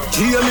thing.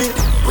 Hear me?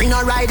 We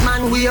no ride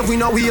man wave, we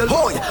no wheel.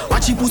 Boy,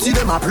 watch you pussy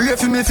them a pray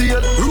for me feel.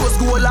 Rose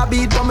gold a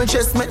beat for me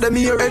chest, make them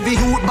hear. Every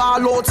youth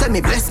ball out, say me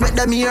bless, make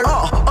them hear.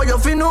 Oh, you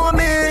fi know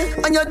me,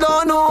 and you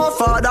don't know.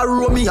 Father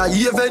row me a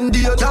even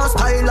deal. Can't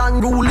style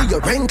and rule, you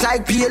rank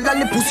like pale.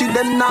 And the pussy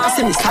them nah,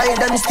 see me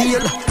side and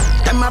steal.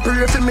 Them a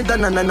pray for me, da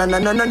na na na na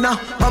na na na.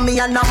 But me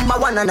a number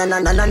one, na na na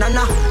na na na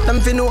na. Them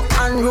fi know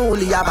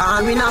unruly a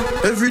born winner.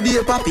 Every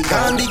day papi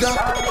can digger.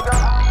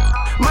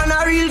 Man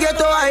a real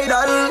ghetto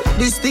idol.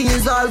 This thing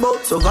is all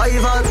about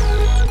survival.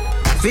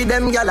 Feed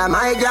them gyal a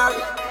my gyal.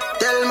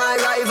 Tell my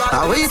rival.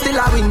 Are we still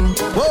a win?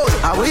 Whoa.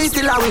 Are we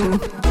still a win?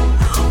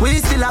 We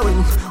still a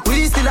win.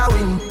 We still a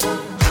win.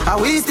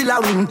 Are we still a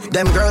win?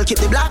 Them girl keep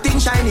the black thing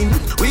shining.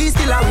 We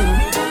still a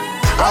win.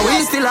 Are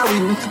we still a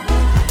win?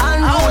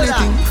 Unholy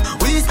thing.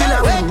 We still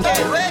a win.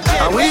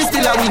 Are we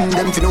still a win?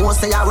 Them fi know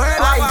say a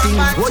worldwide thing.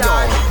 Hold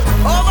on.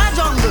 Over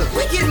jungle,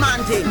 wicked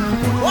man thing.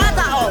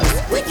 Waterhouse,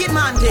 wicked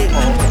man thing.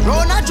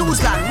 Rona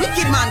juice land,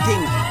 wicked man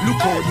thing. Look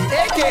how the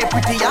AK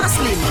pretty and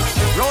slim.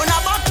 Rona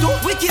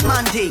Bacto, wicked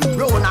man thing.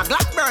 Rona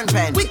Blackburn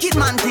pen, wicked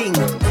man thing.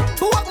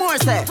 What more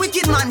say?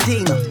 Wicked man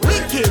thing.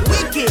 Wicked,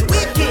 wicked,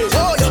 wicked.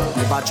 Oh yeah.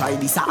 Never try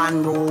this a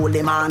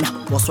unruly man.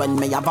 Just when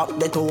me about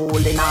the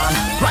holding on.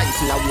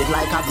 Rifle a weight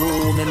like a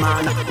grooming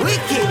man.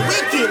 Wicked,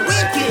 wicked,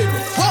 wicked.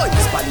 Boy,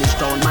 Spanish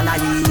town man a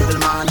evil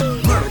man.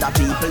 Murder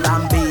people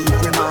and beat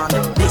me man.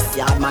 This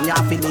yard man ya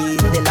fi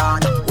leave the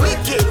land.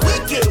 Wicked,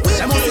 wicked,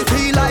 wicked. Them must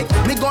feel like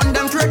me gun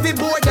them thread we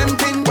board them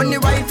thing. When the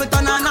rifle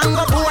turn on and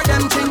go board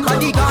them thing.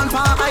 Body gone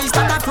for ice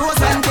that a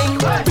frozen thing.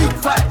 Big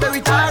fat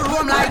berry tie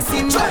roam like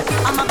sin.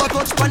 I'ma go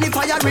touch on the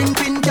fire ring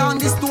pin. Down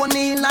the stone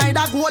in like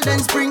a golden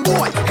spring.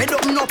 Boy, head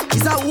up no,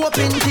 it's a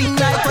open thing.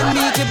 Like when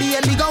me to be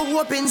a big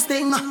open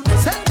sting.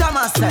 St.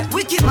 Thomas say,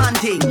 wicked man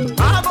thing.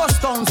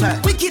 Augustine say,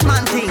 wicked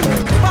man thing.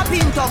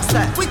 Papin talk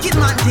say, wicked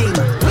man thing.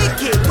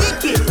 Wicked,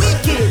 wicked,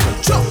 wicked.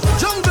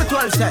 Jungle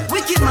 12 say,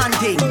 wicked man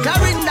thing.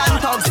 Clarendon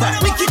talk say,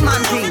 wicked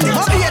man thing.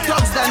 Bobby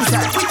talks them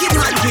say, wicked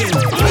man thing.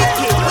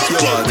 Wicked, wicked,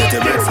 you want to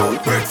get breadfruit?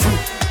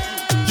 Breadfruit.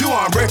 You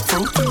want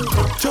breadfruit?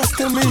 Just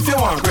tell me if you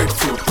want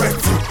breadfruit.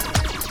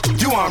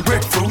 Breadfruit. You want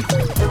breadfruit?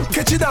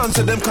 Catch it down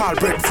to them called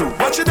breadfruit.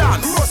 Watch it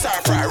dance. Roast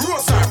or fry,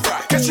 roast or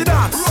fry. Catch it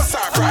dance. Roast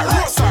or fry,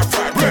 roast or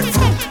fry.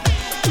 Breadfruit.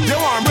 You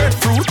want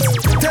breadfruit?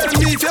 Tell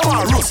me if you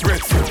want roast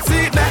breadfruit.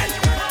 See it there?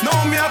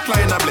 Now me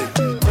applying a blend.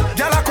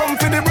 Gyal a come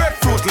for the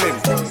breadfruit lane.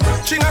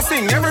 She a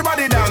sing,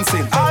 everybody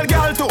dancing. All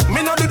gyal too,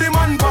 me no do the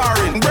man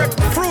barring.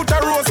 Breadfruit a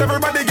roast,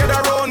 everybody get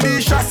around.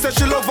 The shot says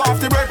she love off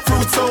the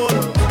breadfruit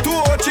zone. Too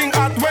watching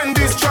at when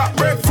this trap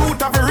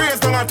breadfruit have a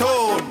raised on a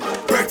tone.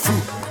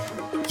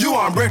 Breadfruit. You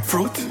want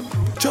breadfruit?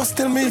 Just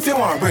tell me if you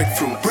want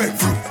breadfruit.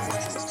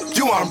 Breadfruit.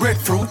 You want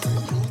breadfruit?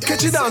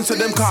 Catch it down to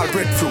them called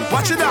breadfruit.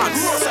 Watch it dance.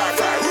 Roast or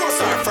fry,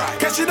 roast or fry.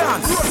 Catch it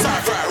dance. Roast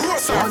or fry,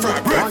 roast or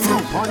fry.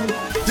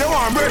 Breadfruit. You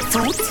want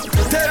breadfruit?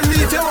 Tell me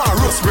if you want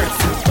roast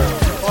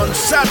breadfruit. On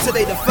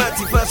Saturday, the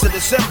 31st of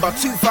December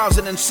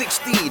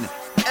 2016,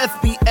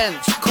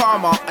 FBN's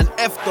Karma and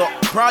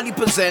F-Dot proudly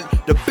present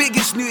the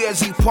biggest New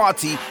Year's Eve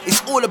party.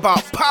 It's all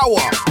about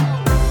power.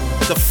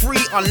 The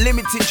free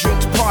unlimited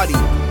drinks party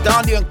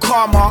down there in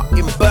Karma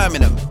in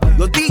Birmingham.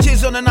 Your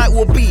DJs on the night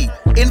will be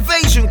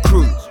Invasion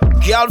Crew,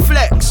 Gyal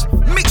Flex,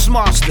 Mix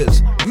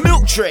Masters,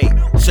 Milk Tray,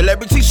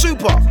 Celebrity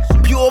Super,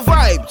 Pure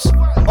Vibes,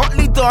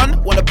 Otley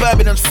Dunn, one of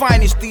Birmingham's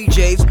finest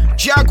DJs,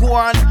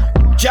 Jaguar,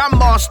 Jam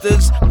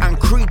Masters, and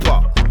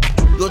Creeper.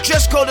 Your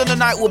dress code on the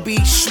night will be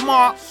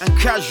smart and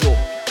casual.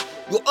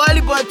 Your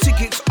early bird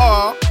tickets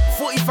are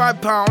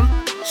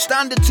 £45,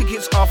 standard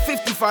tickets are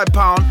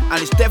 £55,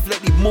 and it's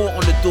definitely more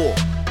on the door.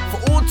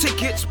 For all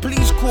tickets,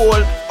 please call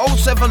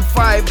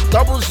 075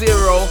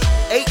 00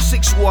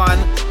 861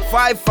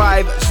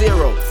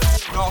 550.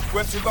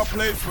 Northwest is a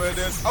place where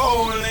there's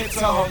only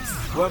talks,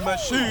 where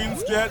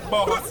machines get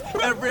bossed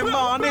every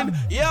morning.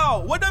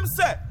 Yo, what them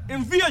say?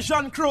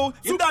 Invasion crew,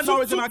 you don't know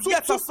it's gonna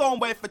get a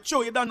soundboy for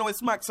true. You don't know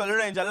it's Maxwell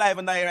Ranger live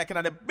and direct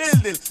in the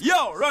building.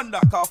 Yo, run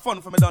that car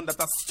fun for me done that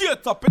a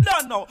straight up. You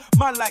don't know,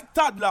 man like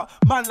Toddler,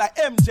 man like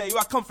MJ, you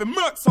are come from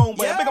Merck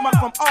soundboy. Yeah. Bigger man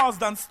from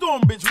Arsden,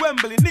 Stonebridge,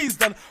 Wembley,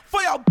 Neasden.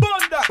 Fire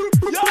burn that.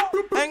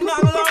 Yo, ain't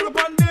not long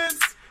upon this.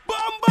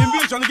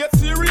 Invasion get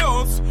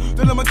serious.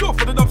 Tell them a joke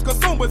for the dubs cause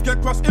someways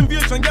get crushed.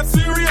 Invasion get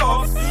serious.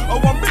 I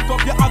want big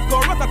up your ass go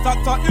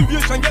ratatata.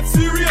 Invasion get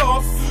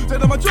serious. Tell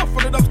them a joke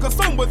for the dubs cause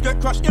someways get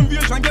crushed.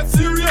 Invasion get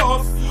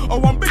serious. I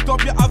want big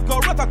up your ass go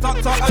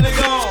ratatata. And they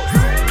go,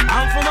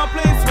 I'm from a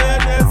place where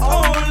there's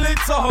only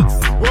talks,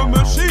 where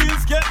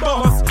machines get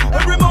bossed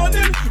every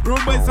morning.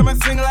 Rude boys and I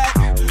sing like,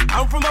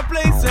 I'm from a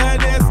place where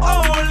there's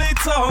only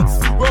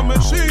talks, where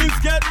machines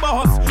get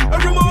bossed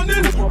every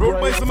morning. Rude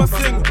boys and I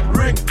sing,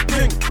 ring,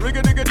 ding,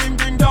 rigga digga ding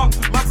ding dong.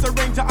 Max a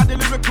Ranger and the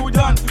lyrical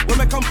done. When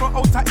I come from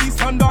outer East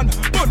London,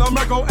 but I'm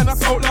Rego and I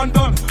South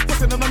London.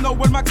 Pussy them know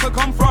where Max will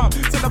come from.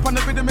 Set up on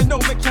the rhythm and know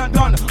they can't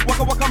done.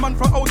 Waka man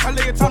from outer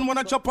Leighton.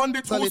 Wanna chop on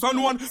the 2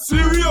 and 1.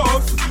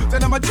 Serious.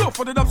 Then I'm a joke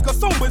for the dubs cause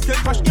someways get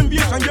crashed.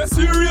 Invasion get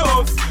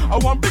serious. I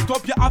want big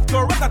up your after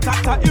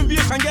ratatata.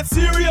 Invasion get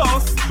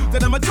serious.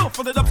 Then I'm a joke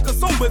for the dubs cause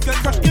someways get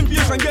crashed.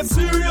 Invasion get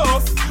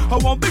serious. I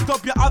want big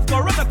up your after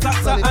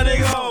ratatata. And they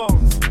go.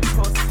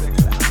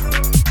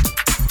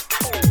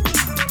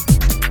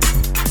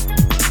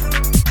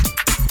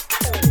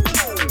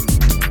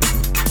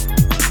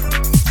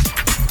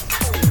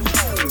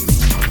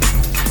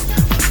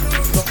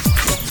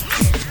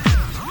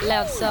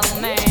 Love so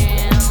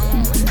man,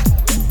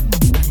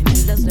 I'm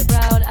endlessly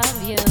proud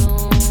of you.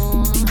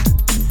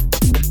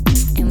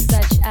 In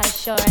such a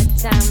short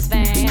time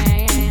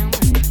span,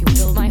 you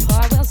filled my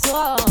heart with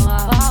soul.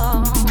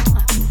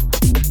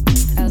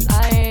 As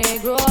I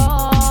grow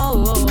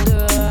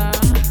older,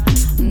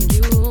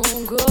 you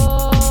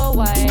grow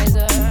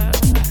wiser.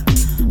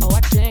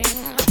 Watching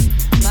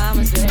my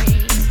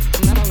mistakes,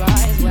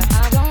 memorize where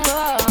I've gone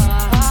wrong.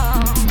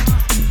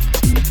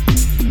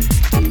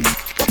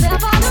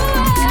 Whatever the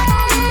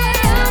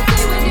I'll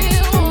stay with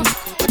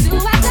you. Do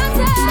what I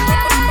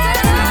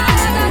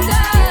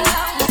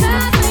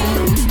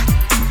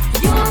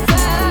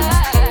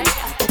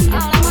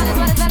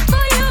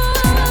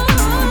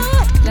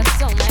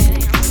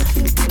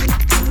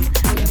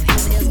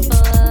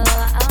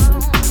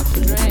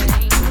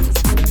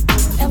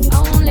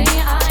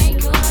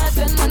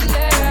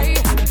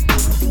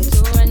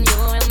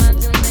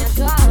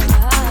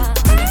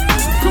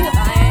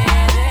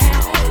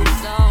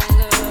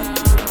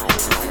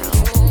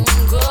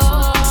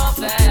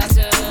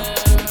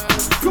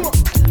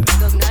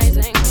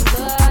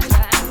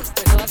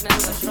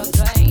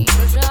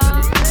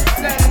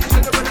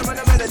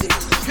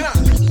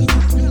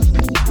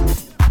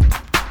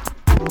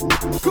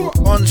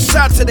On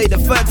Saturday the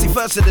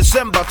 31st of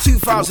December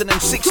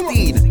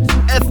 2016,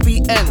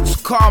 FBN's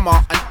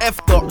Karma and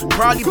F-Dot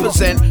proudly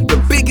present the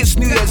biggest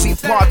New Year's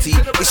Eve party.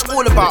 It's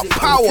all about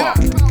power.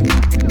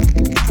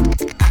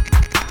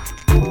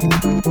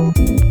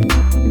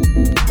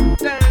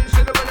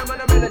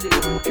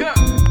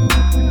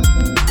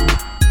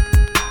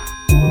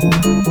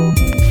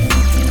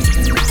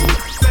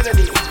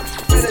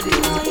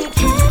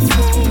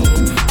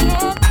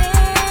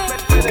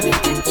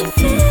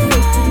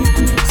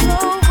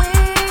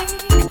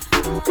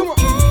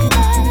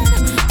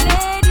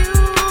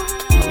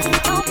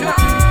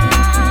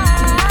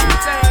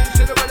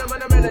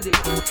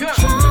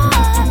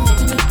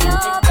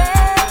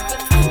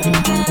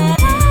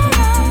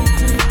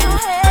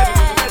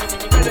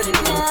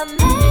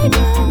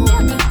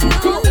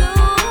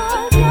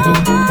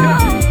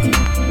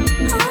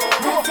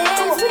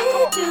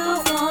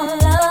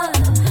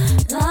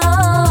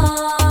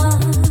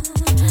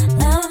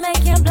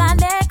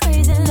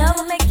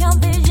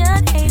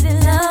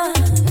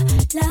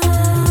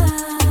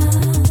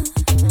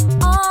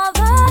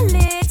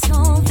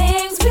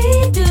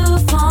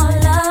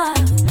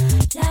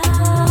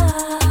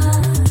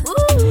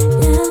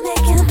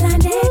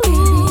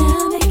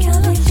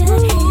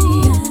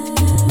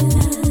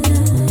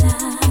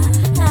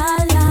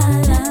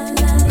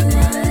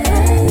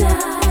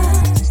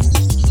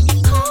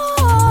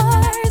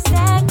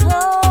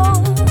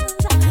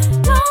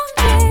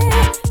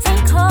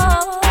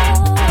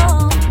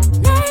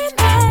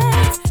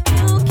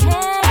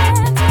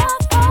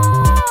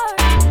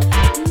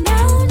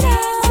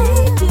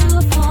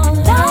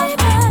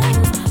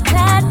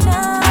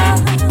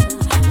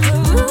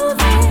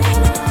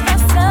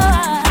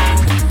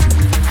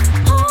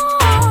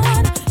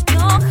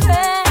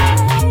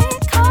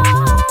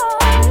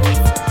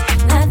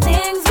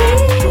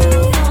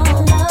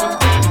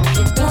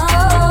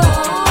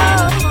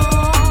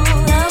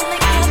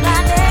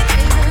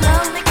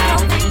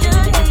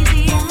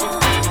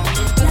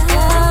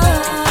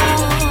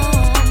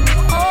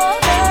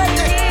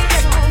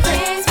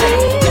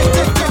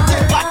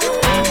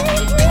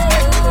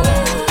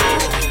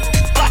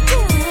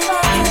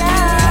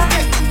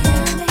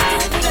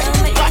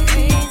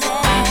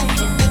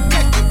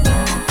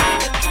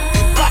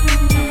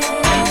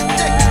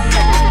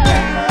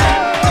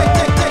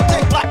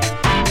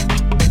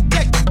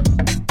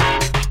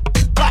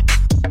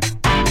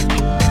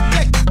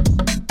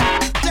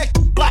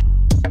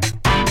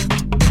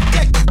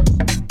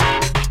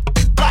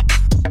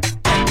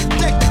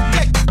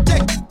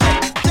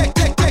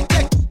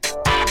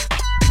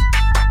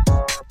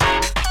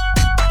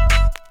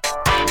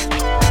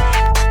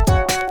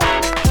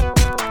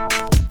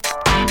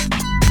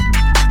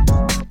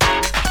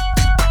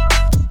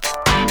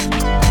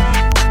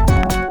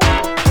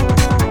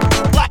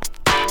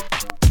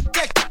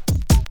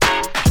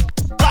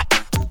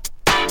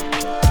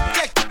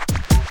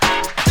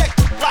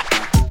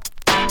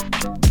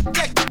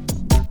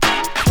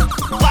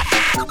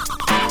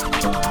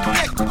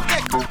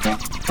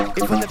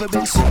 never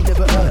been seen,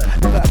 never heard.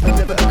 Never happened,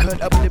 never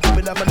occurred. I believe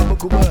it, I'm a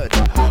lyrical word.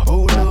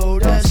 Oh no,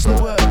 that's the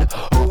word.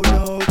 Oh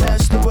no,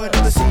 that's the word.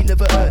 Never seen,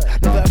 never heard.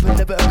 Never happened,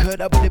 never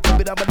occurred. I believe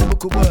it, I'm a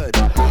lyrical word.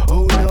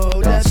 Oh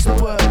no, that's the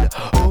word.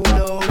 Oh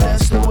no,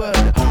 that's the word.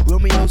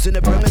 Romeo's in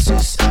the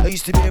premises. I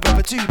used to be a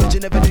rapper too, but you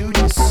never knew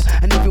this.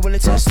 And if you wanna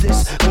test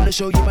this, gonna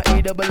show you my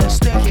AWS,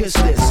 then kiss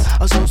this.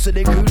 I'm so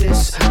they grew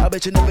this. I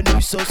bet you never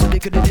knew so they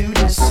couldn't do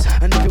this.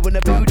 And if you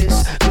wanna do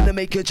this, gonna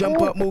make you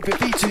jump up, move your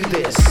feet to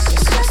this.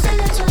 It's just the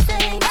little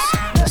things,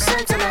 the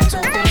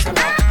sentimental things I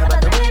like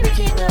about the way we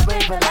keep the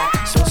brave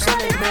alive. So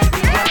solid,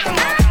 baby, rock the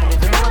night. And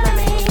if you know what I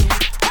mean,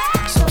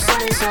 so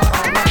solid, so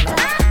I'm not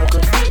like a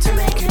good beat to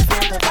make you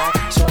feel the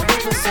vibe. So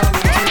give us some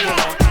to your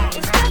life.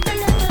 It's just the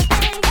little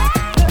things,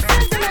 the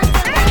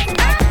sentimental things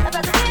I like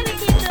about the way we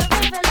keep the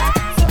brave alive. So solid, baby, rock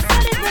the night.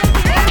 And if you know what I mean, so solid, so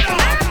I'm not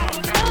like a good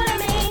beat to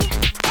make you feel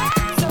the vibe.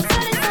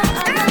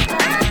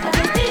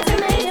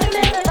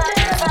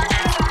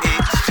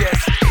 It's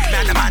just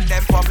man, the man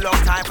them from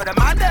long time for the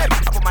man them.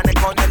 I put my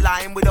neck on the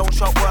line, we don't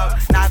shop work.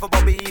 Neither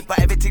Bobby, but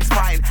everything's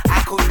fine.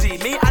 I could D,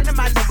 me and the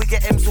man them we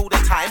get M's all the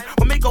time.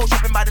 When we go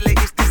shopping by the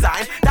latest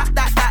design,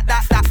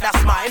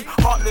 that's mine.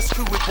 Heartless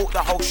crew, we bought the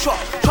whole shop.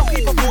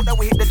 Shopkeeper thought that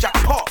we hit the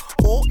jackpot.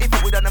 Or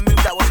if we done a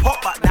move that was hot,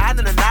 but now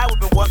we've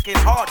been working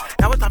hard.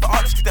 Now it's time for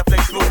artists to get the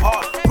flex real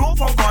hard. Raw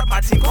from God, my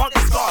team can't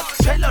discard.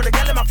 Trailer the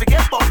girl, I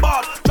forget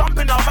bombard. Jump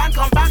in our van,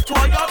 come back to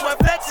our yard. We're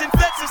flexing,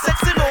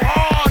 sexing no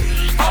hard.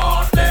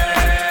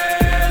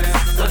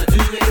 Heartless, gonna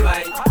do it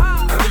right.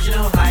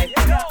 Original hype,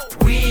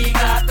 we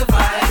got the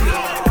vibe.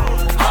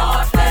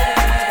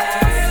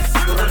 Heartless,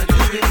 gonna do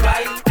it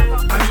right.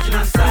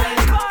 Original style,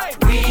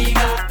 we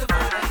got the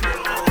vibe.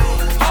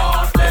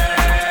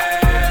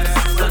 Heartless,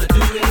 gonna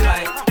do it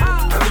right.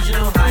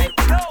 Original hype,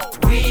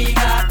 we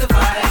got the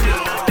vibe.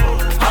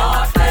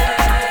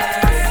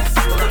 Heartless,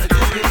 gonna do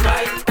it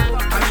right.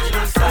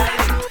 Original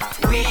style,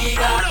 we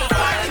got the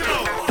vibe.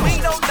 We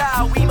don't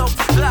die, we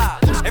multiply.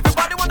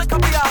 Everybody wanna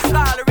copy our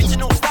style.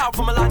 Original style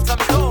from a long time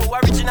ago.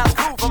 Original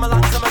crew from a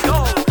long time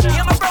ago. Me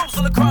and my bros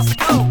all across the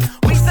globe.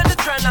 We set the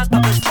trend and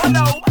others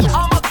follow.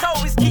 All my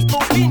toe is keep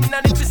moving.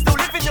 And if you're still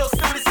living, you're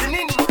still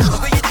listening.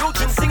 Over your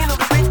children singing all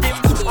the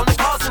rhythms. On the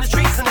cars and the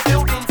streets and the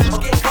buildings. Or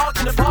getting caught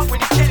in the park when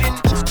you're chilling.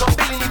 Not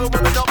feeling even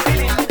when we're not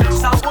feeling.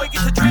 Soundboy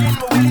gets a drilling.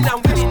 We're willing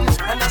and winning.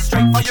 And that's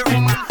straight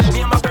firing.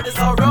 Me and my brothers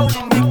are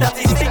rolling. Big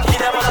Daddy's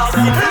thinking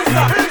everlasting.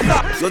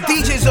 Your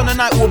DJs on the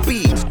night will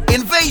be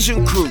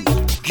Invasion Crew,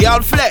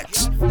 Girl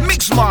Flex,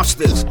 Mix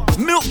Masters,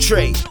 Milk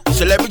Tray,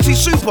 Celebrity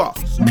Super,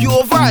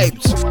 Pure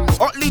Vibes,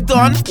 Otley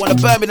Dunn, one of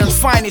Birmingham's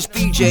finest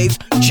DJs,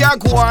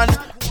 Jaguar,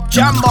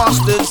 Jam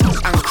Masters,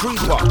 and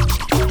Creeper.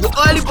 Your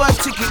early bird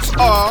tickets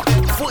are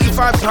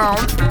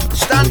 £45,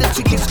 standard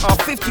tickets are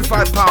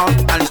 £55,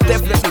 and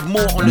there's definitely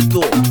more on the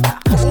door.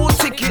 For all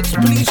tickets,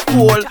 please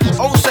call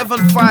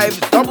 075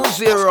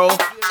 00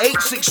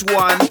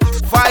 861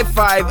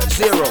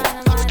 550.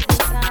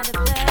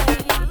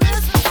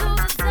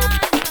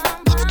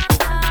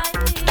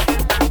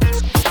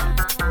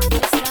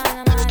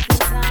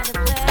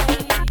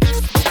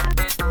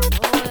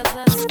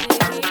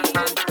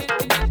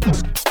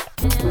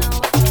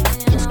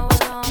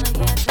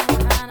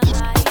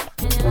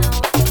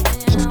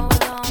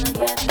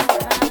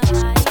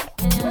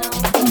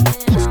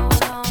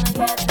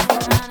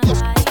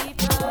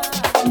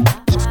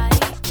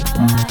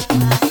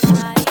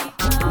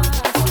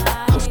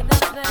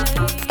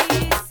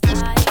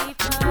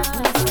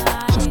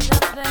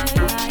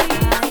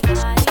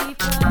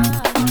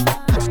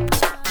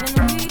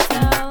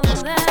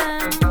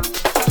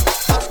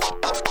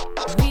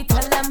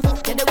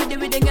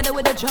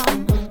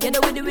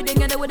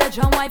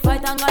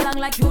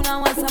 Like you now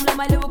want some of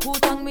my lyrical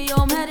tongue, me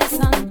your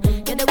medicine.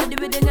 Get it with the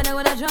rhythm, get it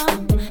with the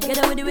drum. Get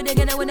it with the rhythm,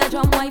 get it with the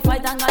drum. Wi-Fi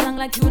tang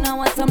like you now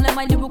want some of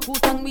my lyrical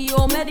tongue, me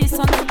your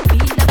medicine.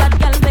 Feel the bad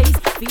gal bass,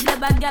 feel the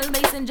bad gal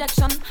bass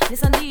injection.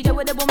 Listen DJ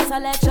with the boom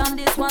selection.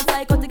 This one's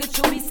like to get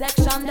through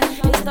section.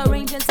 It's the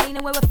range and scene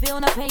where we feel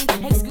no pain.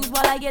 Excuse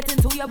while I get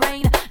into your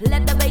brain.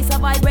 Let the bass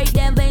vibrate,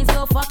 them veins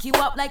will fuck you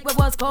up like we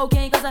was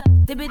cocaine. Cause I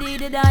tippity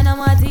the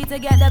dynamite to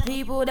get the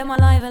people them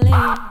alive and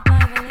leave.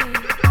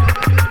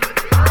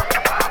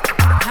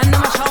 And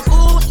them a shout,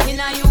 ooh,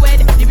 inna you head.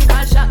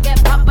 Typical shot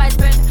get popped by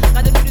spread.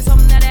 Gotta do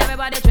something that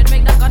everybody tread.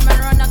 Make the gunman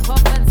run a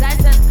cup and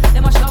Tyson.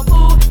 Them a shout,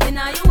 ooh,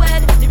 inna you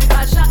head.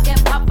 Typical shot get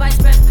popped by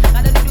spread.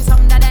 Gotta do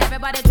something that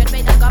everybody tread.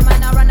 Make the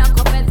gunman run a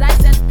cup and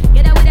Tyson.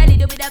 Get it with a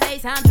little bit of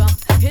bass and drum.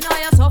 You know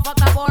you're so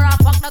fucked up or I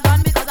fuck the gun.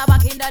 Because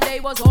back in the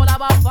day was all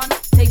about fun.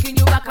 Taking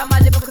you back on my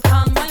lyrical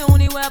tongue. My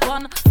only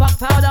weapon. Fuck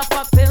powder,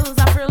 fuck pills.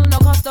 I frill, no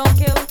cost, don't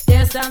kill.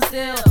 There stand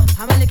still.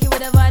 I'm a licky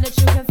with a vibe that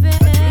you can feel.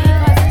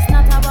 Because it's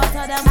not about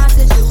them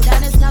attitude,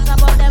 and it's not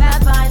about them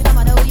advice. No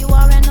matter who you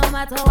are and no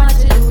matter what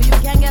you do, you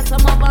can get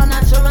some of our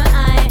natural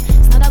eye.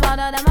 It's not about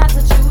them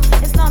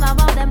attitude, it's not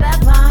about them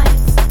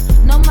advice.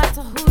 No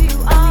matter who you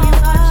are, you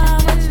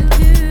got what you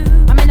do.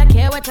 I mean, I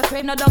care what you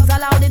crave, no dogs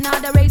allowed in all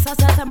the race. So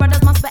certain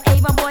brothers must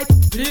behave, a boy.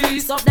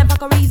 Please stop them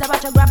fuckeries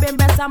about you grabbing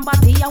breasts and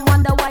body. I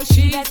wonder why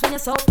she gets when you're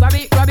so grab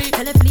it.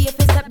 Tell him flee if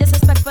he step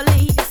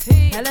disrespectfully.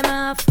 Tell him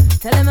off,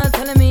 tell him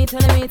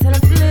telling me, tell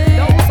them flip.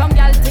 Yo, some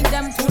gal think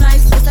them too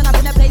nice. Listen up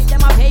in the place,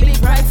 them a pay big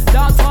price.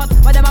 Dogs hot,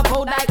 but them a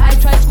cold like I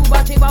try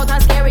scuba trip out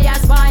as scary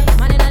as spy.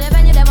 Man in the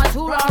venue, them a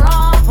too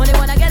raw. Only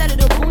wanna get a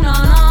little cool,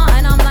 nah.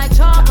 And I'm like,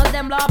 chalk, cause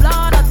them blah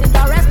blah. Nothing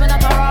to rest, me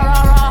not a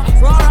raw.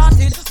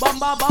 Raw-rotted,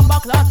 bomba,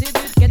 clotted.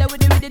 Get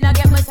with the rhythm, I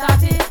get me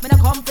started. Me no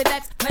come for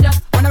next, me just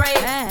wanna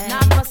rave.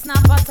 Not for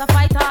snap, but a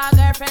fighter.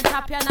 Girlfriend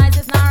tap your nice,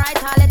 it's not right.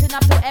 I let it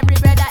up to every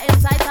brother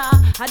inside her.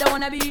 I don't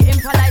wanna be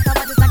impolite,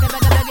 but it's like a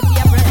beg to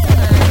your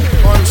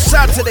president. On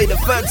Saturday, the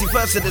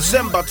 31st of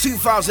December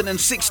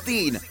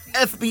 2016,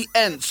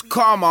 FBN's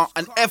Karma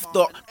and F.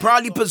 Dot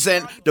proudly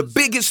present the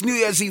biggest New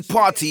Year's Eve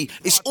party.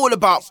 It's all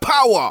about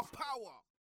power.